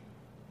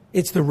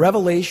 It's the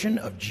revelation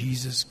of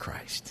Jesus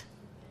Christ.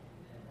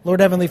 Lord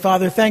Heavenly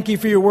Father, thank you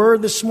for your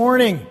word this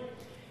morning.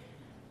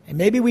 And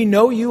maybe we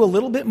know you a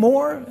little bit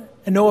more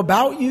and know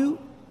about you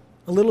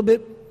a little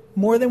bit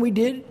more than we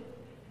did.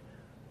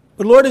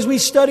 But Lord, as we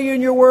study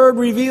in your word,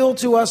 reveal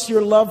to us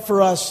your love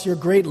for us, your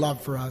great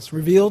love for us.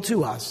 Reveal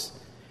to us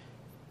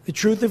the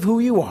truth of who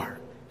you are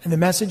and the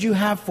message you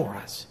have for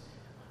us.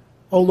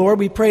 Oh Lord,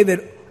 we pray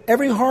that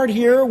every heart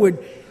here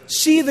would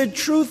see the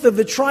truth of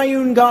the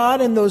triune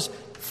God and those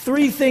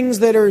three things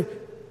that are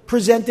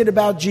presented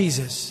about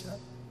Jesus.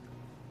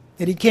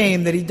 That he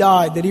came, that he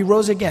died, that he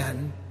rose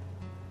again,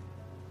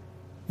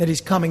 that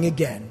he's coming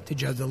again to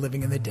judge the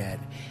living and the dead.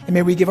 And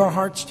may we give our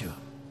hearts to him.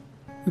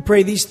 We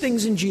pray these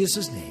things in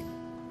Jesus' name.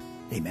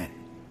 Amen.